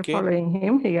 After Okay. following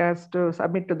him, he has to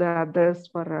submit to the others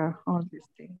for all these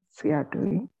things he are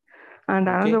doing. And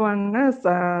Okay. another one is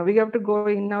we have to go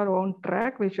in our own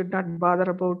track. We should not bother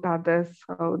about others,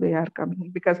 how they are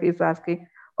coming, because he's asking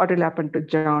what will happen to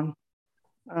John.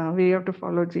 We have to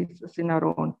follow Jesus in our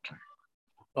own track.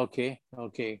 Okay.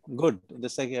 Okay. Good. The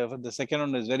second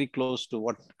one is very close to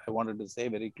what I wanted to say.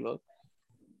 Very close.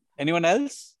 Anyone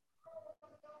else?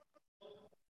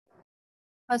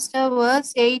 Pastor,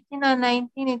 verse 18 and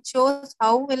 19, it shows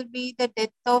how will be the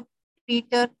death of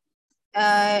Peter.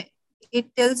 It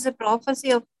tells the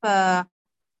prophecy of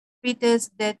Peter's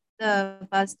death,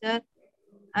 Pastor.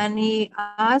 And he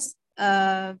asked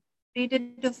Peter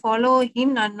to follow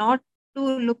him and not to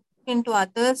look into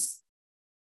others.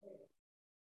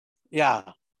 Yeah.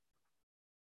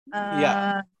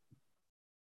 Yeah.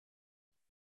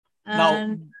 Now,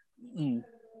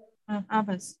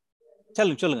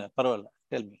 சொல்லுங்க பரவாயில்ல.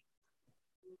 Tell me.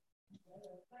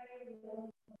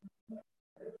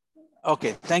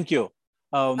 Okay, thank you.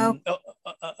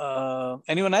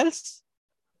 Anyone else?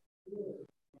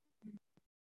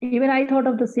 Even I thought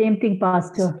of the same thing,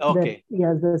 Pastor. Okay.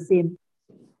 Yes, the same.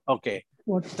 Okay.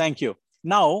 Thank you.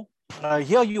 Now,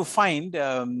 here you find,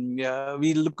 we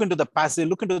look into the passage,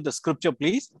 look into the scripture,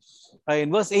 please. In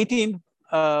verse 18,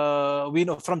 we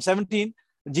know from 17,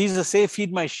 Jesus say,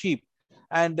 feed my sheep.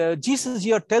 And Jesus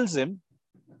here tells him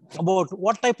about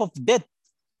what type of death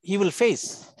he will face.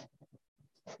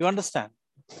 You understand?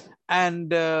 And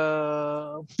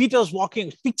Peter's walking,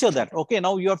 picture that. Okay,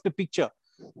 now you have to picture.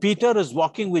 Peter is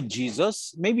walking with Jesus.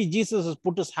 Maybe Jesus has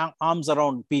put his arms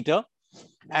around Peter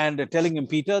and telling him,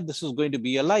 Peter, this is going to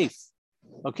be your life.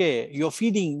 Okay, you're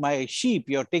feeding my sheep.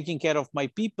 You're taking care of my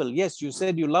people. Yes, you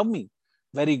said you love me.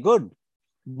 Very good.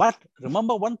 But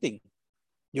remember one thing,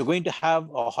 you're going to have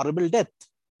a horrible death.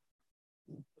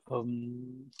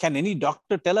 Can any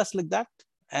doctor tell us like that?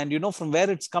 And you know from where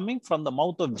it's coming? From the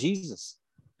mouth of Jesus.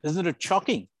 Isn't it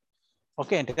shocking?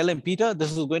 Okay, and tell him, Peter,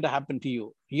 this is going to happen to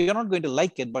you. You're not going to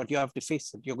like it, but you have to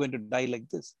face it. You're going to die like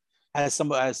this. As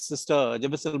Sister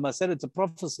Jebasilma said, it's a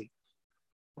prophecy.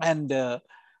 And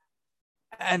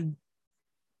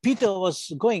Peter was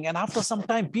going, and after some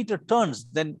time, Peter turns.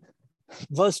 Then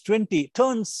verse 20,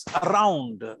 turns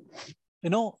around,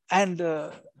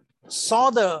 and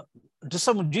saw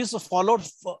Jesus followed,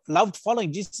 loved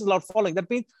following. Jesus loved following. That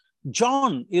means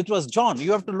John, it was John.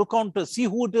 You have to look on to see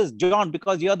who it is, John,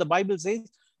 because here the Bible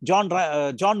says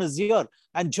John is here.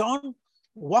 And John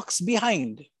walks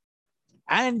behind.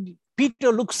 And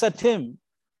Peter looks at him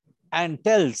and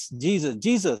tells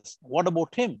Jesus, what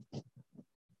about him?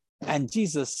 And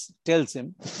Jesus tells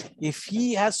him, if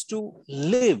he has to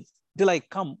live till I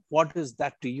come, what is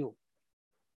that to you?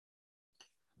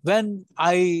 When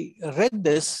I read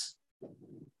this,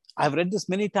 I've read this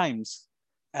many times.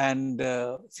 And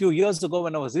a few years ago,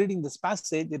 when I was reading this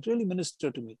passage, it really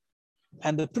ministered to me.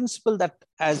 And the principle that,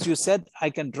 as you said, I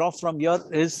can draw from here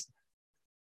is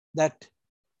that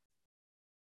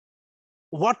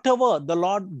whatever the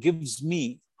Lord gives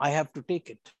me, I have to take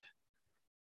it.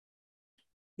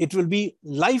 It will be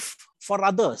life for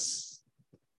others,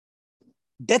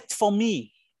 death for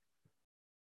me,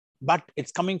 but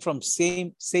it's coming from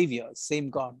same Savior, same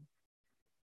God.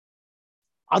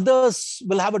 Others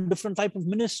will have a different type of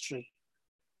ministry.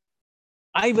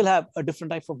 I will have a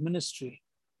different type of ministry.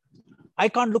 I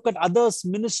can't look at others'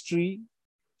 ministry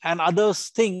and others'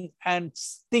 thing and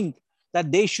think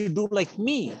that they should do like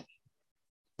me.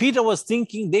 Peter was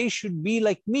thinking they should be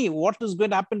like me. What is going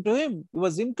to happen to him? He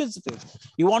was inquisitive.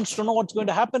 He wants to know what's going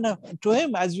to happen to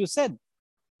him, as you said.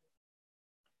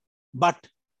 But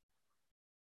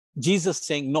Jesus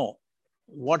saying, no,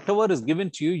 whatever is given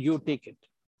to you, you take it.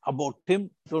 About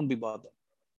him, don't be bothered.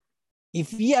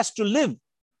 If he has to live,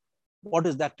 what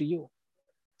is that to you?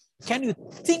 Can you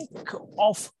think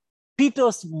of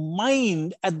Peter's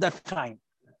mind at that time?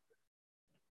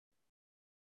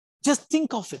 Just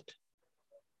think of it.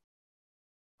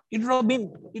 It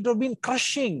would have been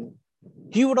crushing.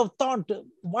 He would have thought,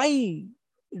 why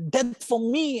death for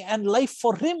me and life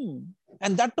for him?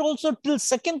 And that also till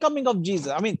second coming of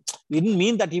Jesus. I mean, it didn't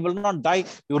mean that he will not die.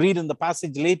 You read in the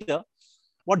passage later.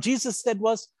 What Jesus said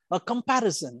was a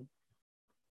comparison.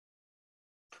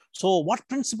 So what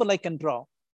principle I can draw?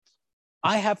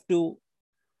 I have to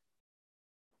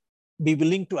be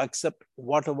willing to accept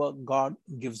whatever God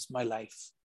gives my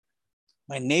life.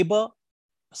 My neighbor,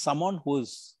 someone who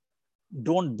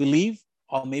don't believe,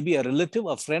 or maybe a relative,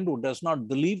 a friend who does not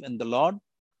believe in the Lord,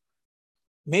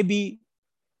 maybe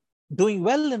doing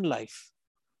well in life.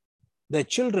 Their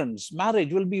children's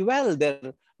marriage will be well.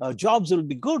 Their jobs will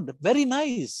be good. Very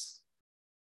nice.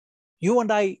 You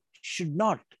and I should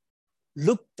not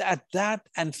look at that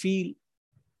and feel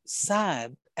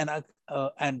sad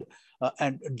and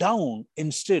down.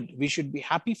 Instead, we should be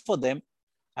happy for them.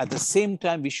 At the same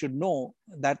time, we should know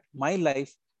that my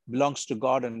life belongs to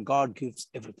God and God gives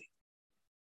everything.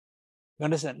 You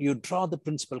understand? You draw the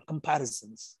principle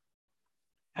comparisons.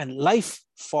 And life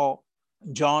for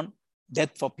John,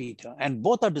 death for Peter. And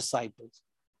both are disciples.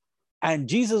 And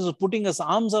Jesus is putting his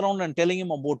arms around and telling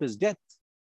him about his death.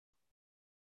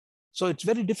 So it's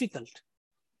very difficult.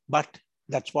 But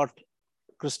that's what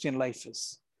Christian life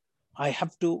is. I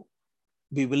have to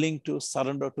be willing to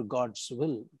surrender to God's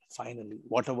will, finally,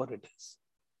 whatever it is.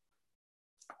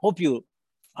 Hope you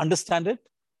understand it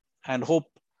and hope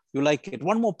you like it.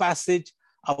 One more passage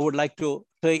I would like to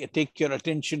take your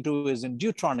attention to is in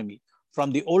Deuteronomy.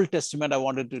 From the Old Testament, I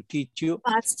wanted to teach you.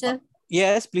 Pastor,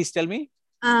 Yes, please tell me.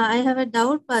 I have a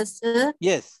doubt, Pastor.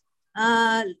 Yes.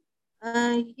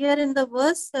 Here in the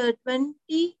verse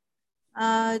 20,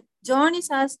 John is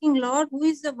asking, Lord, who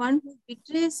is the one who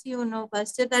betrays you now,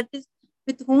 Pastor? That is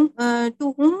with whom,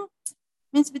 to whom,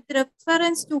 means with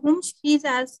reference to whom he is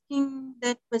asking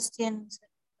that question,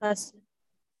 Pastor.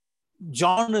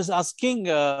 John is asking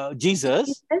Jesus.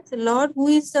 He says, Lord, who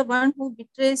is the one who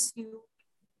betrays you?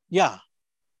 Yeah.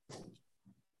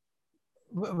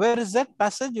 Where is that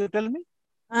passage? You tell me.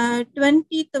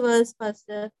 20th verse,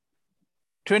 Pastor.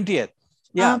 20th.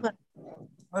 Yeah.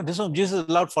 This one, Jesus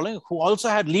allowed following, who also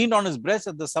had leaned on his breast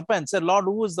at the supper and said, Lord,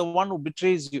 who is the one who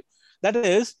betrays you? That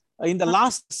is, in the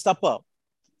Last Supper,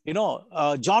 you know,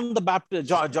 John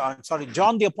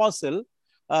the Apostle,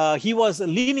 he was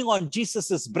leaning on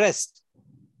Jesus's breast.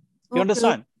 You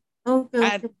understand?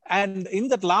 Okay. And in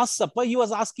that Last Supper, he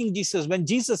was asking Jesus, when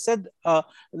Jesus said,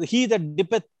 he that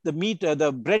dippeth the meat,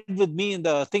 the bread with me in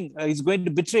the thing, is going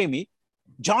to betray me.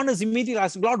 John is immediately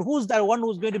asking, Lord, who's that one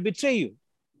who's going to betray you?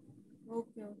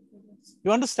 Okay.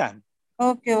 You understand?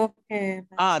 Okay.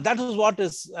 That is what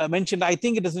is mentioned. I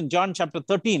think it is in John chapter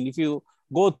 13. If you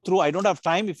go through, I don't have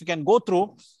time. If you can go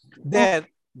through there,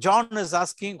 John is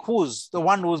asking who's the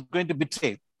one who's going to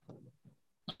betray.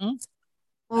 Okay.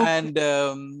 And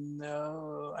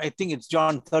I think it's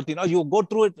John 13. Or you go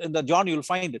through it in the John, you'll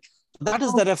find it. That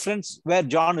is the reference where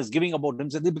John is giving about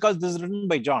himself, because this is written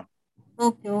by John.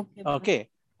 Okay.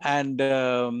 And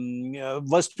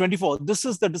verse 24, this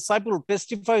is the disciple who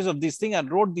testifies of these things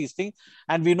and wrote these things.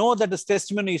 And we know that his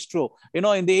testimony is true. You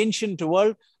know, in the ancient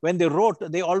world, when they wrote,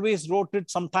 they always wrote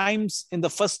it sometimes in the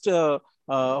first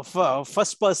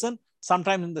person,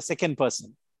 sometimes in the second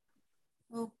person.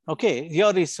 Okay,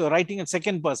 here he's writing in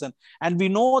second person. And we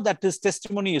know that his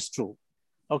testimony is true.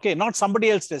 Okay, not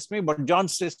somebody else's testimony, but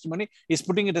John's testimony is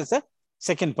putting it as a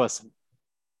second person.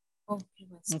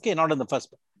 Okay, not in the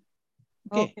first person.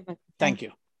 Okay, thank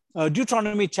you.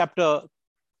 Deuteronomy chapter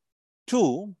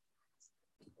 2.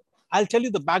 I'll tell you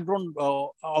the background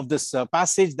of this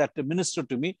passage that ministered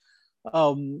to me.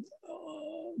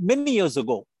 Many years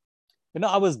ago, you know,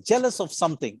 I was jealous of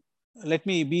something. Let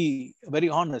me be very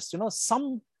honest. You know,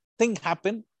 something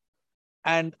happened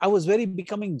and I was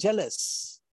becoming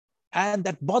jealous. And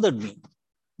that bothered me.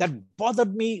 That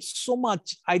bothered me so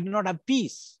much, I did not have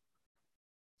peace.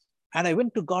 And I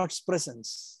went to God's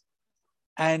presence.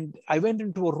 And I went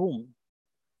into a room.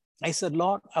 I said,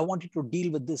 Lord, I want you to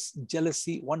deal with this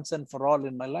jealousy once and for all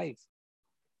in my life.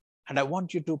 And I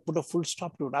want you to put a full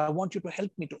stop to it. I want you to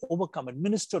help me to overcome it,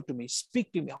 minister to me,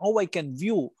 speak to me, how I can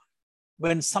view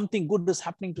when something good is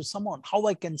happening to someone, how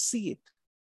I can see it.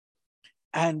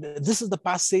 And this is the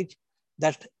passage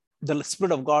that the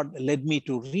Spirit of God led me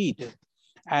to read.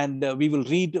 And we will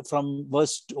read from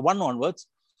verse 1 onwards,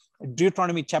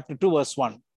 Deuteronomy chapter 2, verse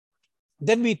 1.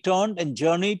 Then we turned and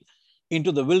journeyed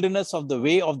into the wilderness of the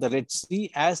way of the Red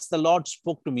Sea, as the Lord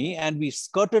spoke to me, and we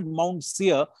skirted Mount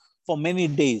Seir for many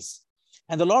days.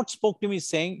 And the Lord spoke to me,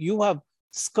 saying, you have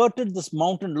skirted this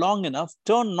mountain long enough,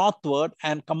 turn northward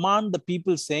and command the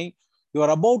people, saying, you are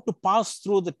about to pass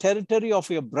through the territory of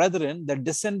your brethren, the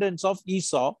descendants of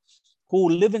Esau, who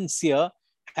live in Seir,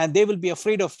 and they will be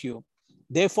afraid of you.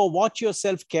 Therefore, watch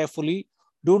yourself carefully.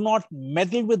 Do not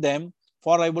meddle with them,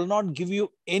 for I will not give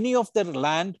you any of their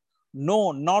land,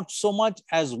 no, not so much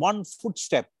as one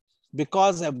footstep,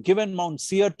 because I have given Mount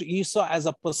Seir to Esau as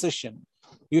a possession.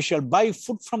 You shall buy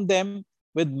food from them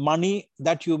with money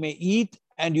that you may eat,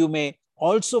 and you may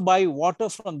also buy water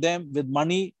from them with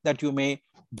money that you may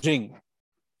drink.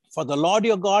 For the Lord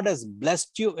your God has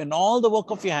blessed you in all the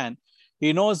work of your hand.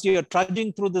 He knows you are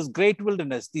trudging through this great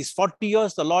wilderness. These 40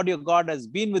 years, the Lord your God has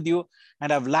been with you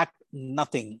and have lacked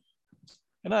nothing.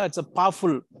 It's a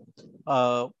powerful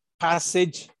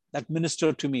passage that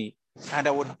ministered to me. And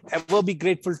I would ever be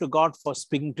grateful to God for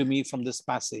speaking to me from this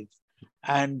passage.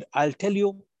 And I'll tell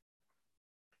you,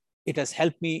 it has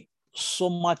helped me so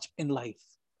much in life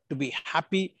to be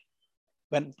happy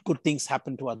when good things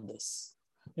happen to others.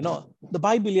 The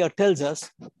Bible here tells us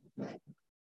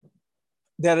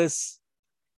there is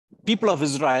people of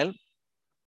Israel,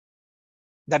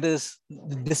 that is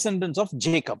the descendants of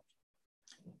Jacob.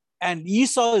 And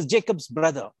Esau is Jacob's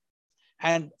brother.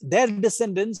 And their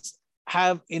descendants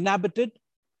have inhabited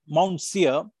Mount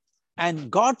Seir.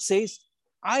 And God says,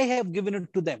 I have given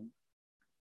it to them.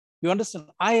 You understand?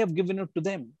 I have given it to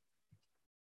them.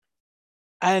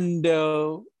 And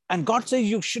God says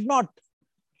you should not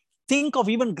think of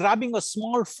even grabbing a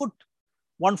small foot.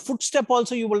 One footstep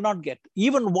also you will not get.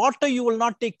 Even water you will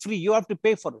not take free. You have to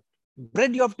pay for it.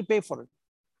 Bread you have to pay for it.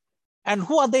 And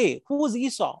who are they? Who is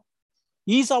Esau?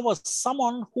 Esau was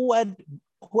someone who had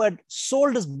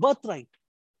sold his birthright.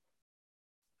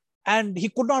 And he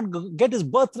could not get his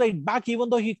birthright back, even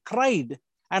though he cried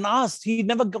and asked. He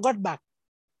never got back.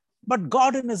 But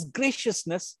God in his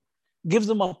graciousness gives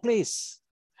him a place.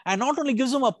 And not only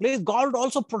gives him a place, God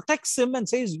also protects him and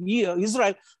says,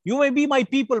 Israel, you may be my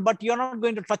people, but you're not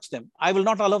going to touch them. I will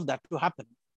not allow that to happen.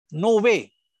 No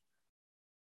way.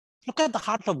 Look at the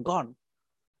heart of God.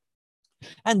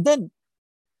 And then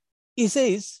he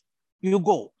says, you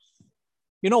go.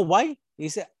 You know why? He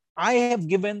said, I have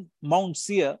given Mount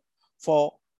Seir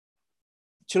for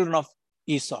children of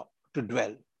Esau to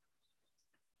dwell.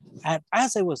 And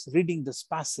as I was reading this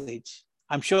passage,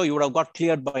 I'm sure you would have got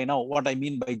cleared by now what I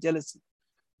mean by jealousy.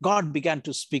 God began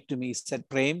to speak to me. He said,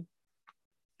 Prem,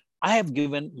 I have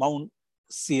given Mount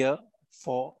Seir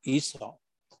for Esau.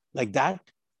 Like that,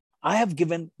 I have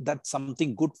given that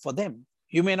something good for them.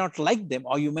 You may not like them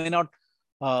or you may not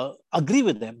agree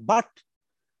with them, but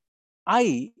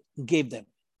I gave them.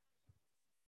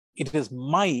 It is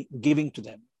my giving to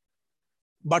them.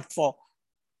 But for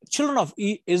children of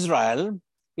Israel,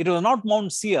 it was not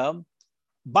Mount Seir,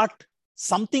 but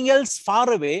something else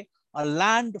far away, a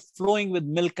land flowing with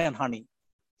milk and honey.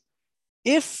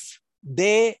 If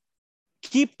they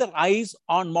keep their eyes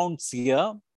on Mount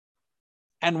Seir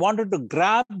and wanted to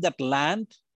grab that land,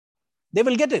 they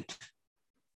will get it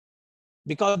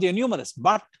because they are numerous,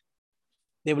 but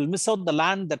they will miss out the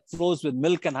land that flows with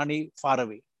milk and honey far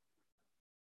away.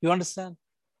 You understand?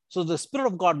 So the Spirit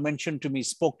of God mentioned to me,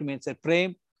 spoke to me and said,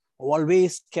 Prem,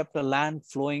 always kept a land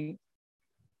flowing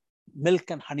milk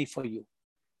and honey for you.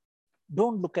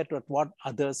 Don't look at what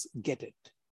others get it.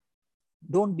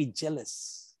 Don't be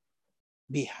jealous.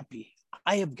 Be happy.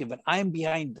 I have given. I am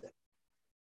behind them.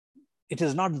 It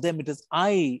is not them. It is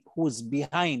I who is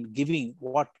behind giving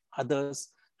what others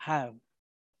have.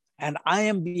 And I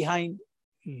am behind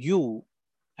you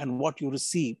and what you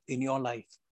receive in your life.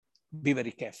 Be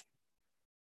very careful.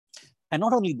 And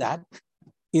not only that,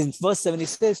 in verse 7, he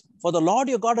says, for the Lord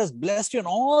your God has blessed you in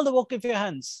all the work of your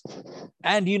hands.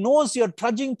 And he knows you're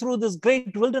trudging through this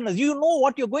great wilderness. You know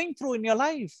what you're going through in your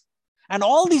life. And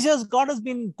all these years, God has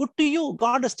been good to you.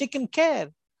 God has taken care.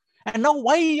 And now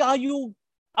why are you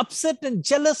upset and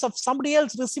jealous of somebody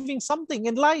else receiving something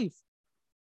in life?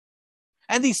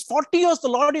 And these 40 years, the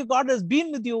Lord your God has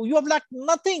been with you. You have lacked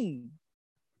nothing.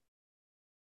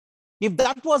 If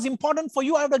that was important for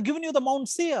you, I would have given you the Mount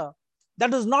Seir.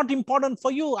 That is not important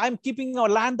for you. I'm keeping a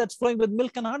land that's flowing with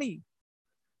milk and honey.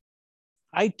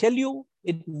 I tell you,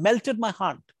 it melted my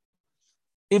heart.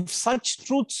 If such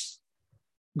truths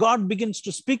God begins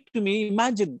to speak to me,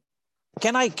 imagine,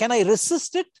 can I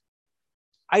resist it?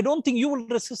 I don't think you will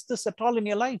resist this at all in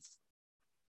your life.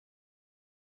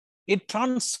 It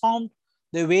transformed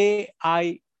the way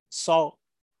I saw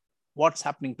what's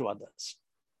happening to others.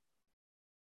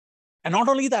 And not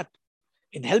only that,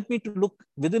 it helped me to look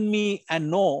within me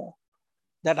and know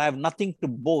that I have nothing to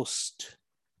boast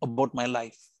about my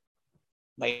life.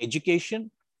 My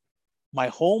education, my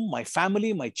home, my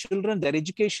family, my children, their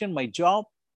education, my job,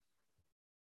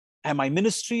 and my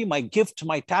ministry, my gift,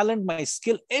 my talent, my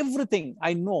skill, everything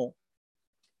I know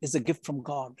is a gift from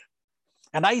God.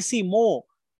 And I see more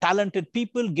talented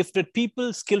people, gifted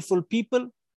people, skillful people,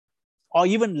 or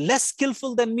even less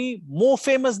skillful than me, more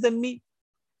famous than me.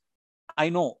 I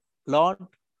know, Lord,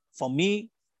 for me,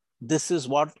 this is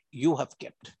what you have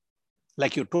kept.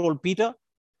 Like you told Peter,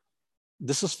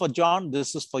 this is for John,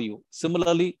 this is for you.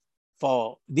 Similarly,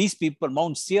 for these people,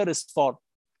 Mount Seir is for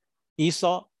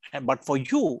Esau, but for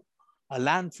you, a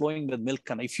land flowing with milk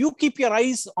and honey. If you keep your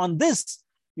eyes on this,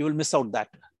 you will miss out that.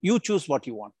 You choose what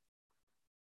you want.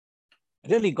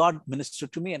 Really, God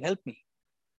ministered to me and helped me.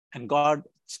 And God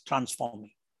transformed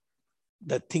me.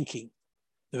 The thinking.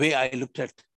 the way I looked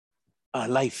at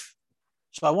life.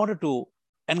 So I wanted to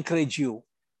encourage you,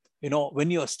 when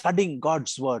you're studying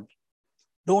God's word,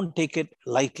 don't take it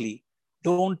lightly.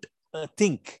 Don't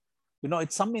think,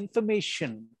 it's some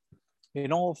information,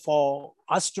 for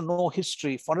us to know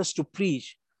history, for us to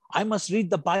preach. I must read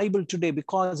the Bible today,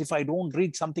 because if I don't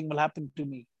read, something will happen to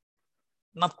me.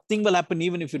 Nothing will happen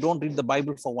even if you don't read the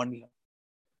Bible for 1 year.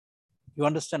 You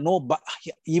understand? No, but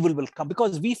evil will come,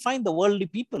 because we find the worldly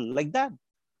people like that.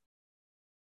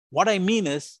 What I mean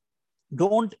is,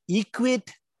 don't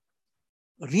equate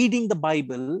reading the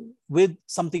Bible with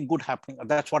something good happening.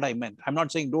 That's what I meant. I'm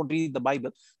not saying don't read the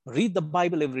Bible. Read the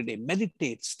Bible every day.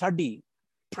 Meditate, study,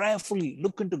 prayerfully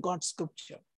look into God's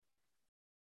scripture,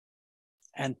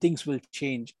 and things will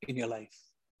change in your life.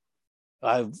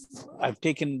 I've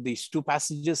taken these two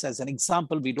passages as an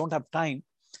example. We don't have time,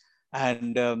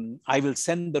 and I will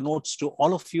send the notes to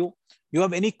all of you. You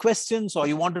have any questions, or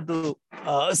you wanted to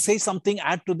say something,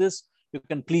 add to this, you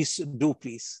can please do,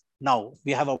 please. Now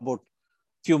we have about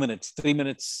few minutes, 3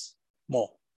 minutes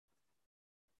more.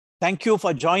 Thank you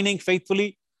for joining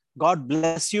faithfully. God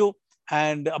bless you.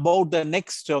 And about the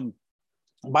next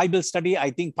Bible study,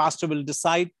 I think Pastor will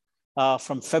decide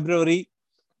from February,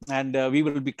 and we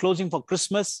will be closing for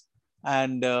Christmas.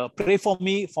 And pray for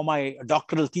me for my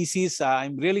doctoral thesis.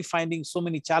 I'm really finding so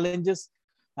many challenges,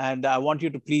 and I want you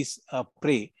to please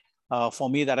pray for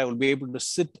me that I will be able to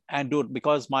sit and do it,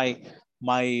 because my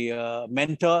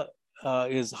mentor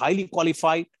is highly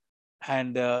qualified,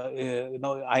 and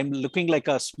I'm looking like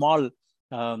a small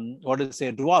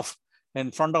dwarf in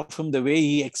front of him, the way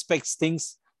he expects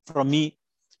things from me,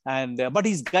 and but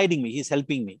he's guiding me, he's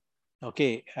helping me,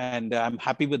 okay, and I'm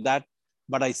happy with that.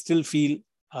 But I still feel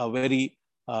very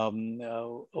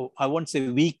I won't say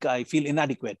weak, I feel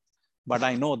inadequate, but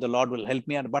I know the Lord will help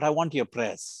me. But I want your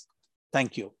prayers.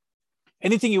 Thank you.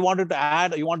 Anything you wanted to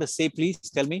add or you want to say, please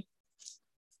tell me.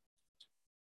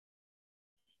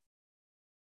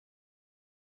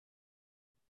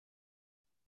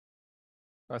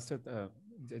 Pastor,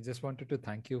 I just wanted to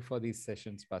thank you for these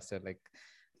sessions, Pastor.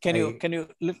 Can you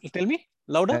tell me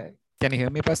louder? Can you hear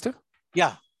me, Pastor?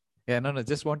 Yeah. Yeah, no.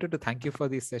 Just wanted to thank you for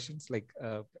these sessions.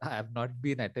 I have not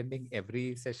been attending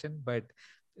every session, but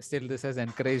still this has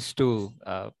encouraged to,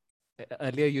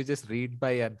 earlier you just read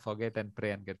by and forget and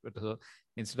pray and get. So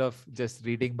instead of just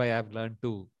reading by, I've learned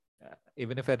to,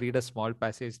 even if I read a small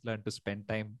passage, learn to spend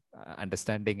time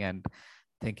understanding and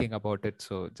thinking about it.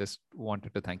 So just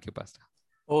wanted to thank you, Pastor.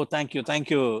 Oh, thank you. Thank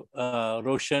you,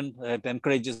 Roshan. It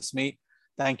encourages me.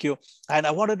 Thank you. And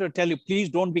I wanted to tell you, please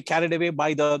don't be carried away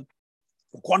by the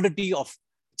quantity of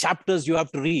chapters you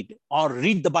have to read, or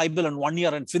read the Bible in 1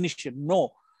 year and finish it. No,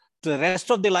 the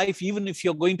rest of the life, even if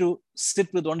you're going to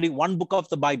sit with only one book of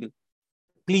the Bible,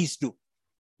 please do.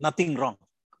 Nothing wrong.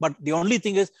 But the only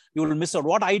thing is you will miss out.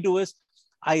 What I do is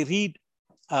I read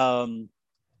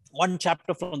one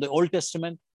chapter from the Old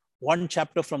Testament, one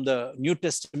chapter from the New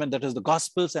Testament, that is the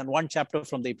Gospels, and one chapter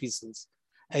from the Epistles.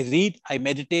 I read, I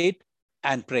meditate,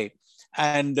 and pray.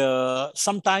 And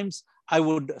sometimes I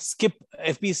would skip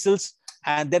Epistles,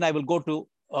 and then I will go to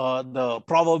the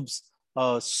Proverbs,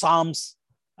 Psalms,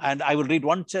 and I will read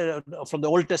one from the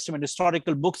Old Testament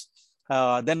historical books.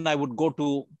 Then I would go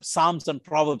to Psalms and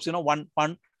Proverbs,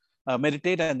 one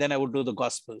meditate, and then I would do the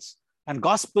Gospels. And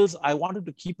Gospels, I wanted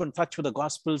to keep in touch with the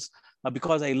Gospels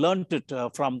because I learned it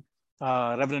from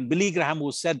Reverend Billy Graham,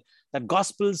 who said that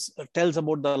Gospels tells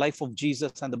about the life of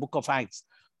Jesus and the book of Acts.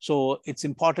 So it's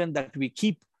important that we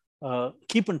keep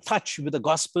in touch with the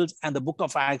Gospels and the book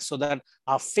of Acts, so that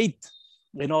our faith,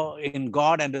 in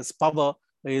God and His power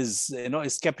is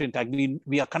kept intact.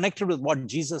 We are connected with what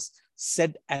Jesus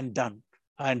said and done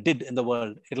and did in the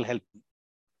world. It'll help me.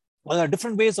 Well, there are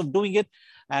different ways of doing it,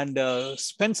 and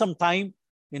spend some time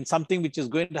in something which is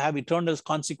going to have eternal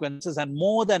consequences. And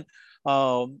more than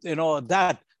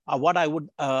that, what I would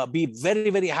be very,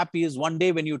 very happy is one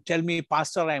day when you tell me,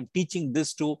 Pastor, I am teaching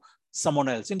this to someone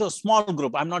else, into a small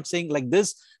group. I'm not saying like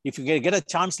this. If you get a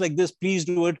chance like this, please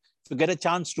do it. If you get a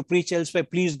chance to preach elsewhere,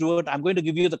 please do it. I'm going to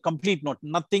give you the complete note.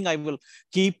 Nothing I will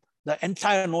keep. The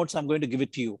entire notes, I'm going to give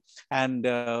it to you. And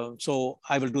so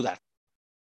I will do that.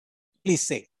 Please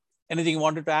say. Anything you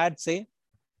wanted to add, say?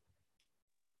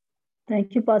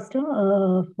 Thank you, Pastor,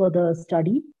 for the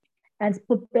study. And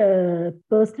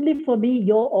personally for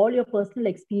me, all your personal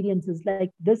experiences,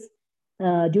 like this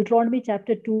Deuteronomy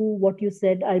chapter 2, what you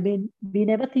said, I mean, we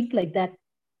never think like that.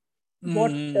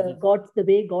 What the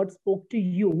way God spoke to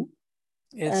you,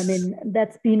 yes. I mean,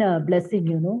 that's been a blessing,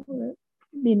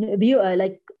 I mean,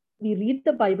 we read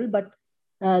the Bible, but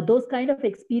those kind of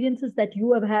experiences that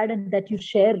you have had and that you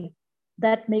share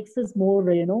that makes us more,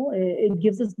 it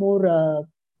gives us more,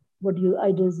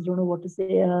 I just don't know what to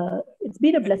say. It's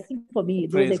been a blessing for me,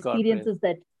 those Praise God, experiences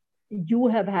that you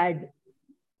have had,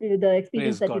 the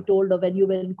experience Praise that you God. told of when you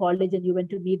were in college and you went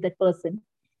to meet that person.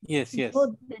 Yes, yes.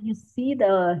 So when you see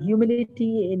the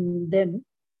humility in them,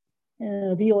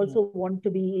 we also want to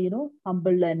be,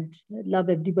 humble and love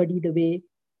everybody the way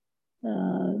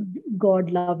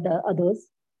God loved others.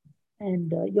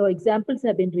 And your examples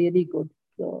have been really good.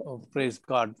 So, Praise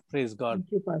God. Praise God.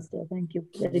 thank you, Pastor. Thank you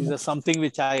very These much. are something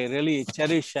which I really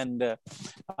cherish, and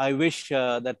I wish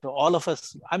that all of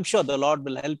us, I'm sure the Lord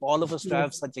will help all of us to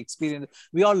have such experience.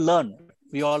 We all learn.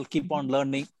 We all keep on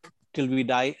learning till we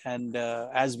die. And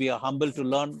as we are humble to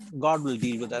learn, God will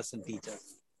deal with us and teach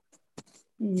us.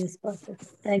 Yes, Pastor.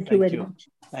 Thank you very much.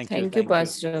 Thank you,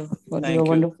 Pastor, for Thank your you.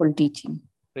 wonderful teaching.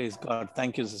 Praise God.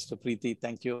 Thank you, Sister Preeti.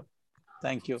 Thank you.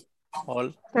 Thank you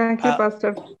all. Thank you,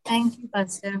 Pastor. Thank you,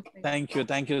 Pastor. Thank you.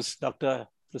 Thank you, Dr.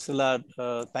 Priscilla.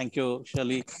 Thank you,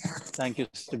 Shirley. Thank you,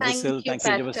 Sister Grisel. Thank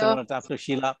you, Jevasavan, Dr.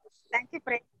 Sheila. Thank you,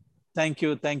 Pray. Thank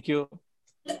you. Thank you.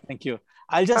 Thank you.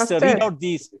 I'll just Pastor. read out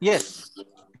these. Yes.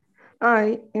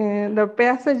 The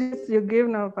passages you give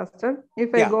now, Pastor,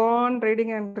 if I go on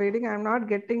reading and reading, I'm not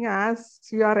getting as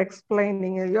you are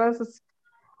explaining. Yours is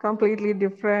completely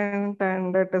different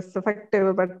and it is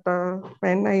effective, but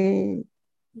when I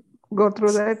go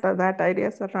through that, that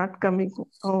ideas are not coming.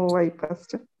 Oh, why,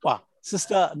 Pastor? Wow.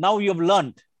 Sister, now you have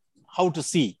learned how to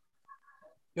see.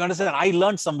 You understand? I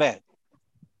learned somewhere.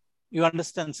 You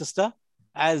understand, sister?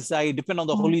 As I depend on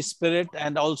the Holy Spirit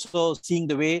and also seeing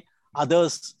the way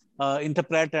others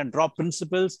interpret and draw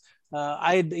principles,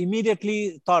 I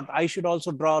immediately thought I should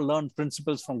also learn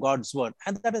principles from God's word.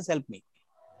 And that has helped me.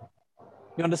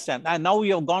 You understand? And now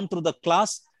you have gone through the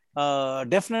class,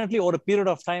 definitely over a period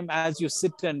of time, as you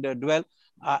sit and dwell,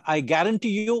 I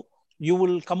guarantee you, you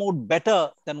will come out better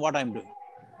than what I'm doing.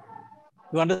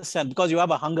 You understand? Because you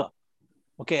have a hunger.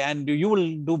 Okay. And you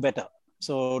will do better.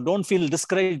 So don't feel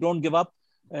discouraged. Don't give up.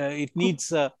 It needs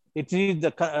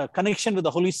the connection with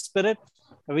the Holy Spirit,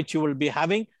 which you will be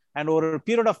having, and over a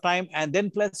period of time, and then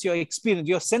plus your experience,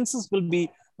 your senses will be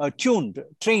trained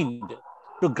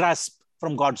to grasp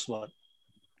from God's word.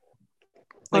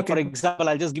 Like, for example,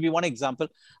 I'll just give you one example.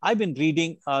 I've been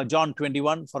reading John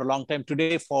 21 for a long time.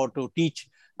 Today, to teach,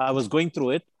 I was going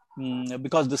through it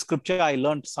because the scripture I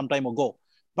learned some time ago.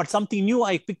 But something new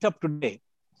I picked up today.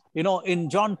 In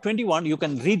John 21, you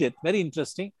can read it. Very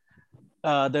interesting.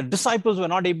 The disciples were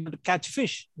not able to catch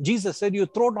fish. Jesus said, you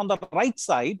throw it on the right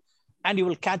side and you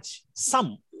will catch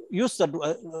some. Use that.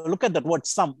 Look at that word,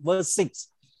 some, verse 6.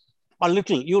 A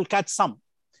little, you will catch some.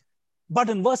 But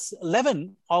in verse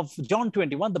 11 of John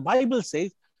 21, the Bible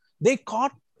says they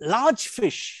caught large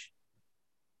fish.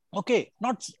 Okay,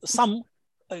 not some,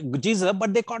 Jesus,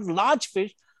 but they caught large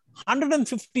fish,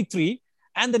 153,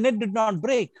 and the net did not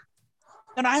break.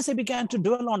 And as I began to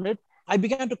dwell on it, I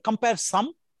began to compare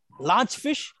some large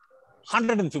fish,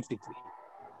 153.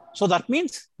 So that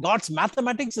means God's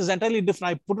mathematics is entirely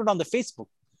different. I put it on the Facebook.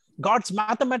 God's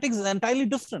mathematics is entirely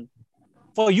different.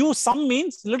 For you, some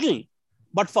means little.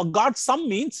 But for God, some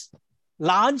means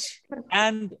large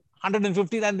and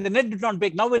 150, and the net did not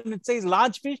break. Now, when it says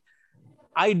large fish,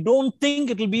 I don't think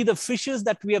it will be the fishes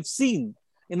that we have seen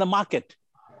in the market.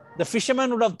 The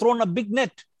fisherman would have thrown a big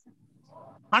net.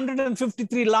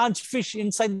 153 large fish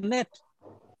inside the net.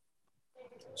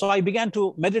 So I began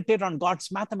to meditate on God's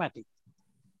mathematics.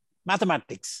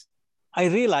 I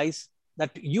realized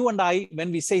that you and I,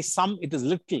 when we say some, it is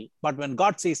little. But when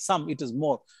God says some, it is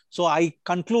more. So I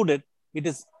concluded it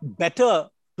is better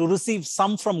to receive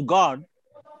some from God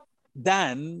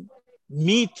than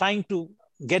me trying to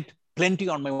get plenty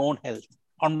on my own health,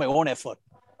 on my own effort.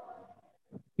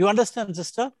 You understand,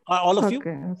 sister? All of you?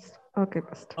 Okay,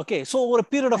 Pastor. Okay, so over a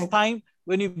period of time,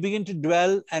 when you begin to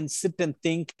dwell and sit and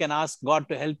think and ask God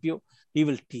to help you, He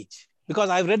will teach. Because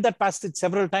I've read that passage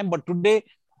several times, but today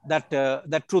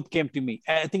that truth came to me.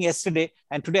 I think yesterday,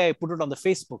 and today I put it on the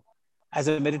Facebook as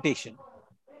a meditation.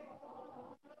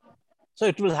 So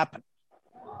it will happen.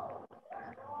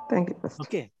 Thank you, Pastor.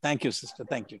 Okay, thank you, sister.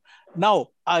 Thank you. Now,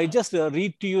 I just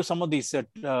read to you some of these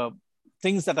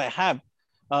things that I have.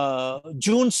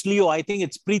 June's Leo, I think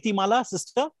it's Preeti Mala,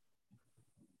 sister.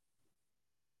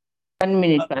 1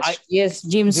 minute, Pastor. Yes,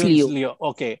 James Leo.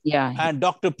 Okay. Yeah. And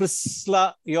Dr.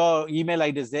 Priscilla, your email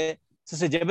ID is there. Sister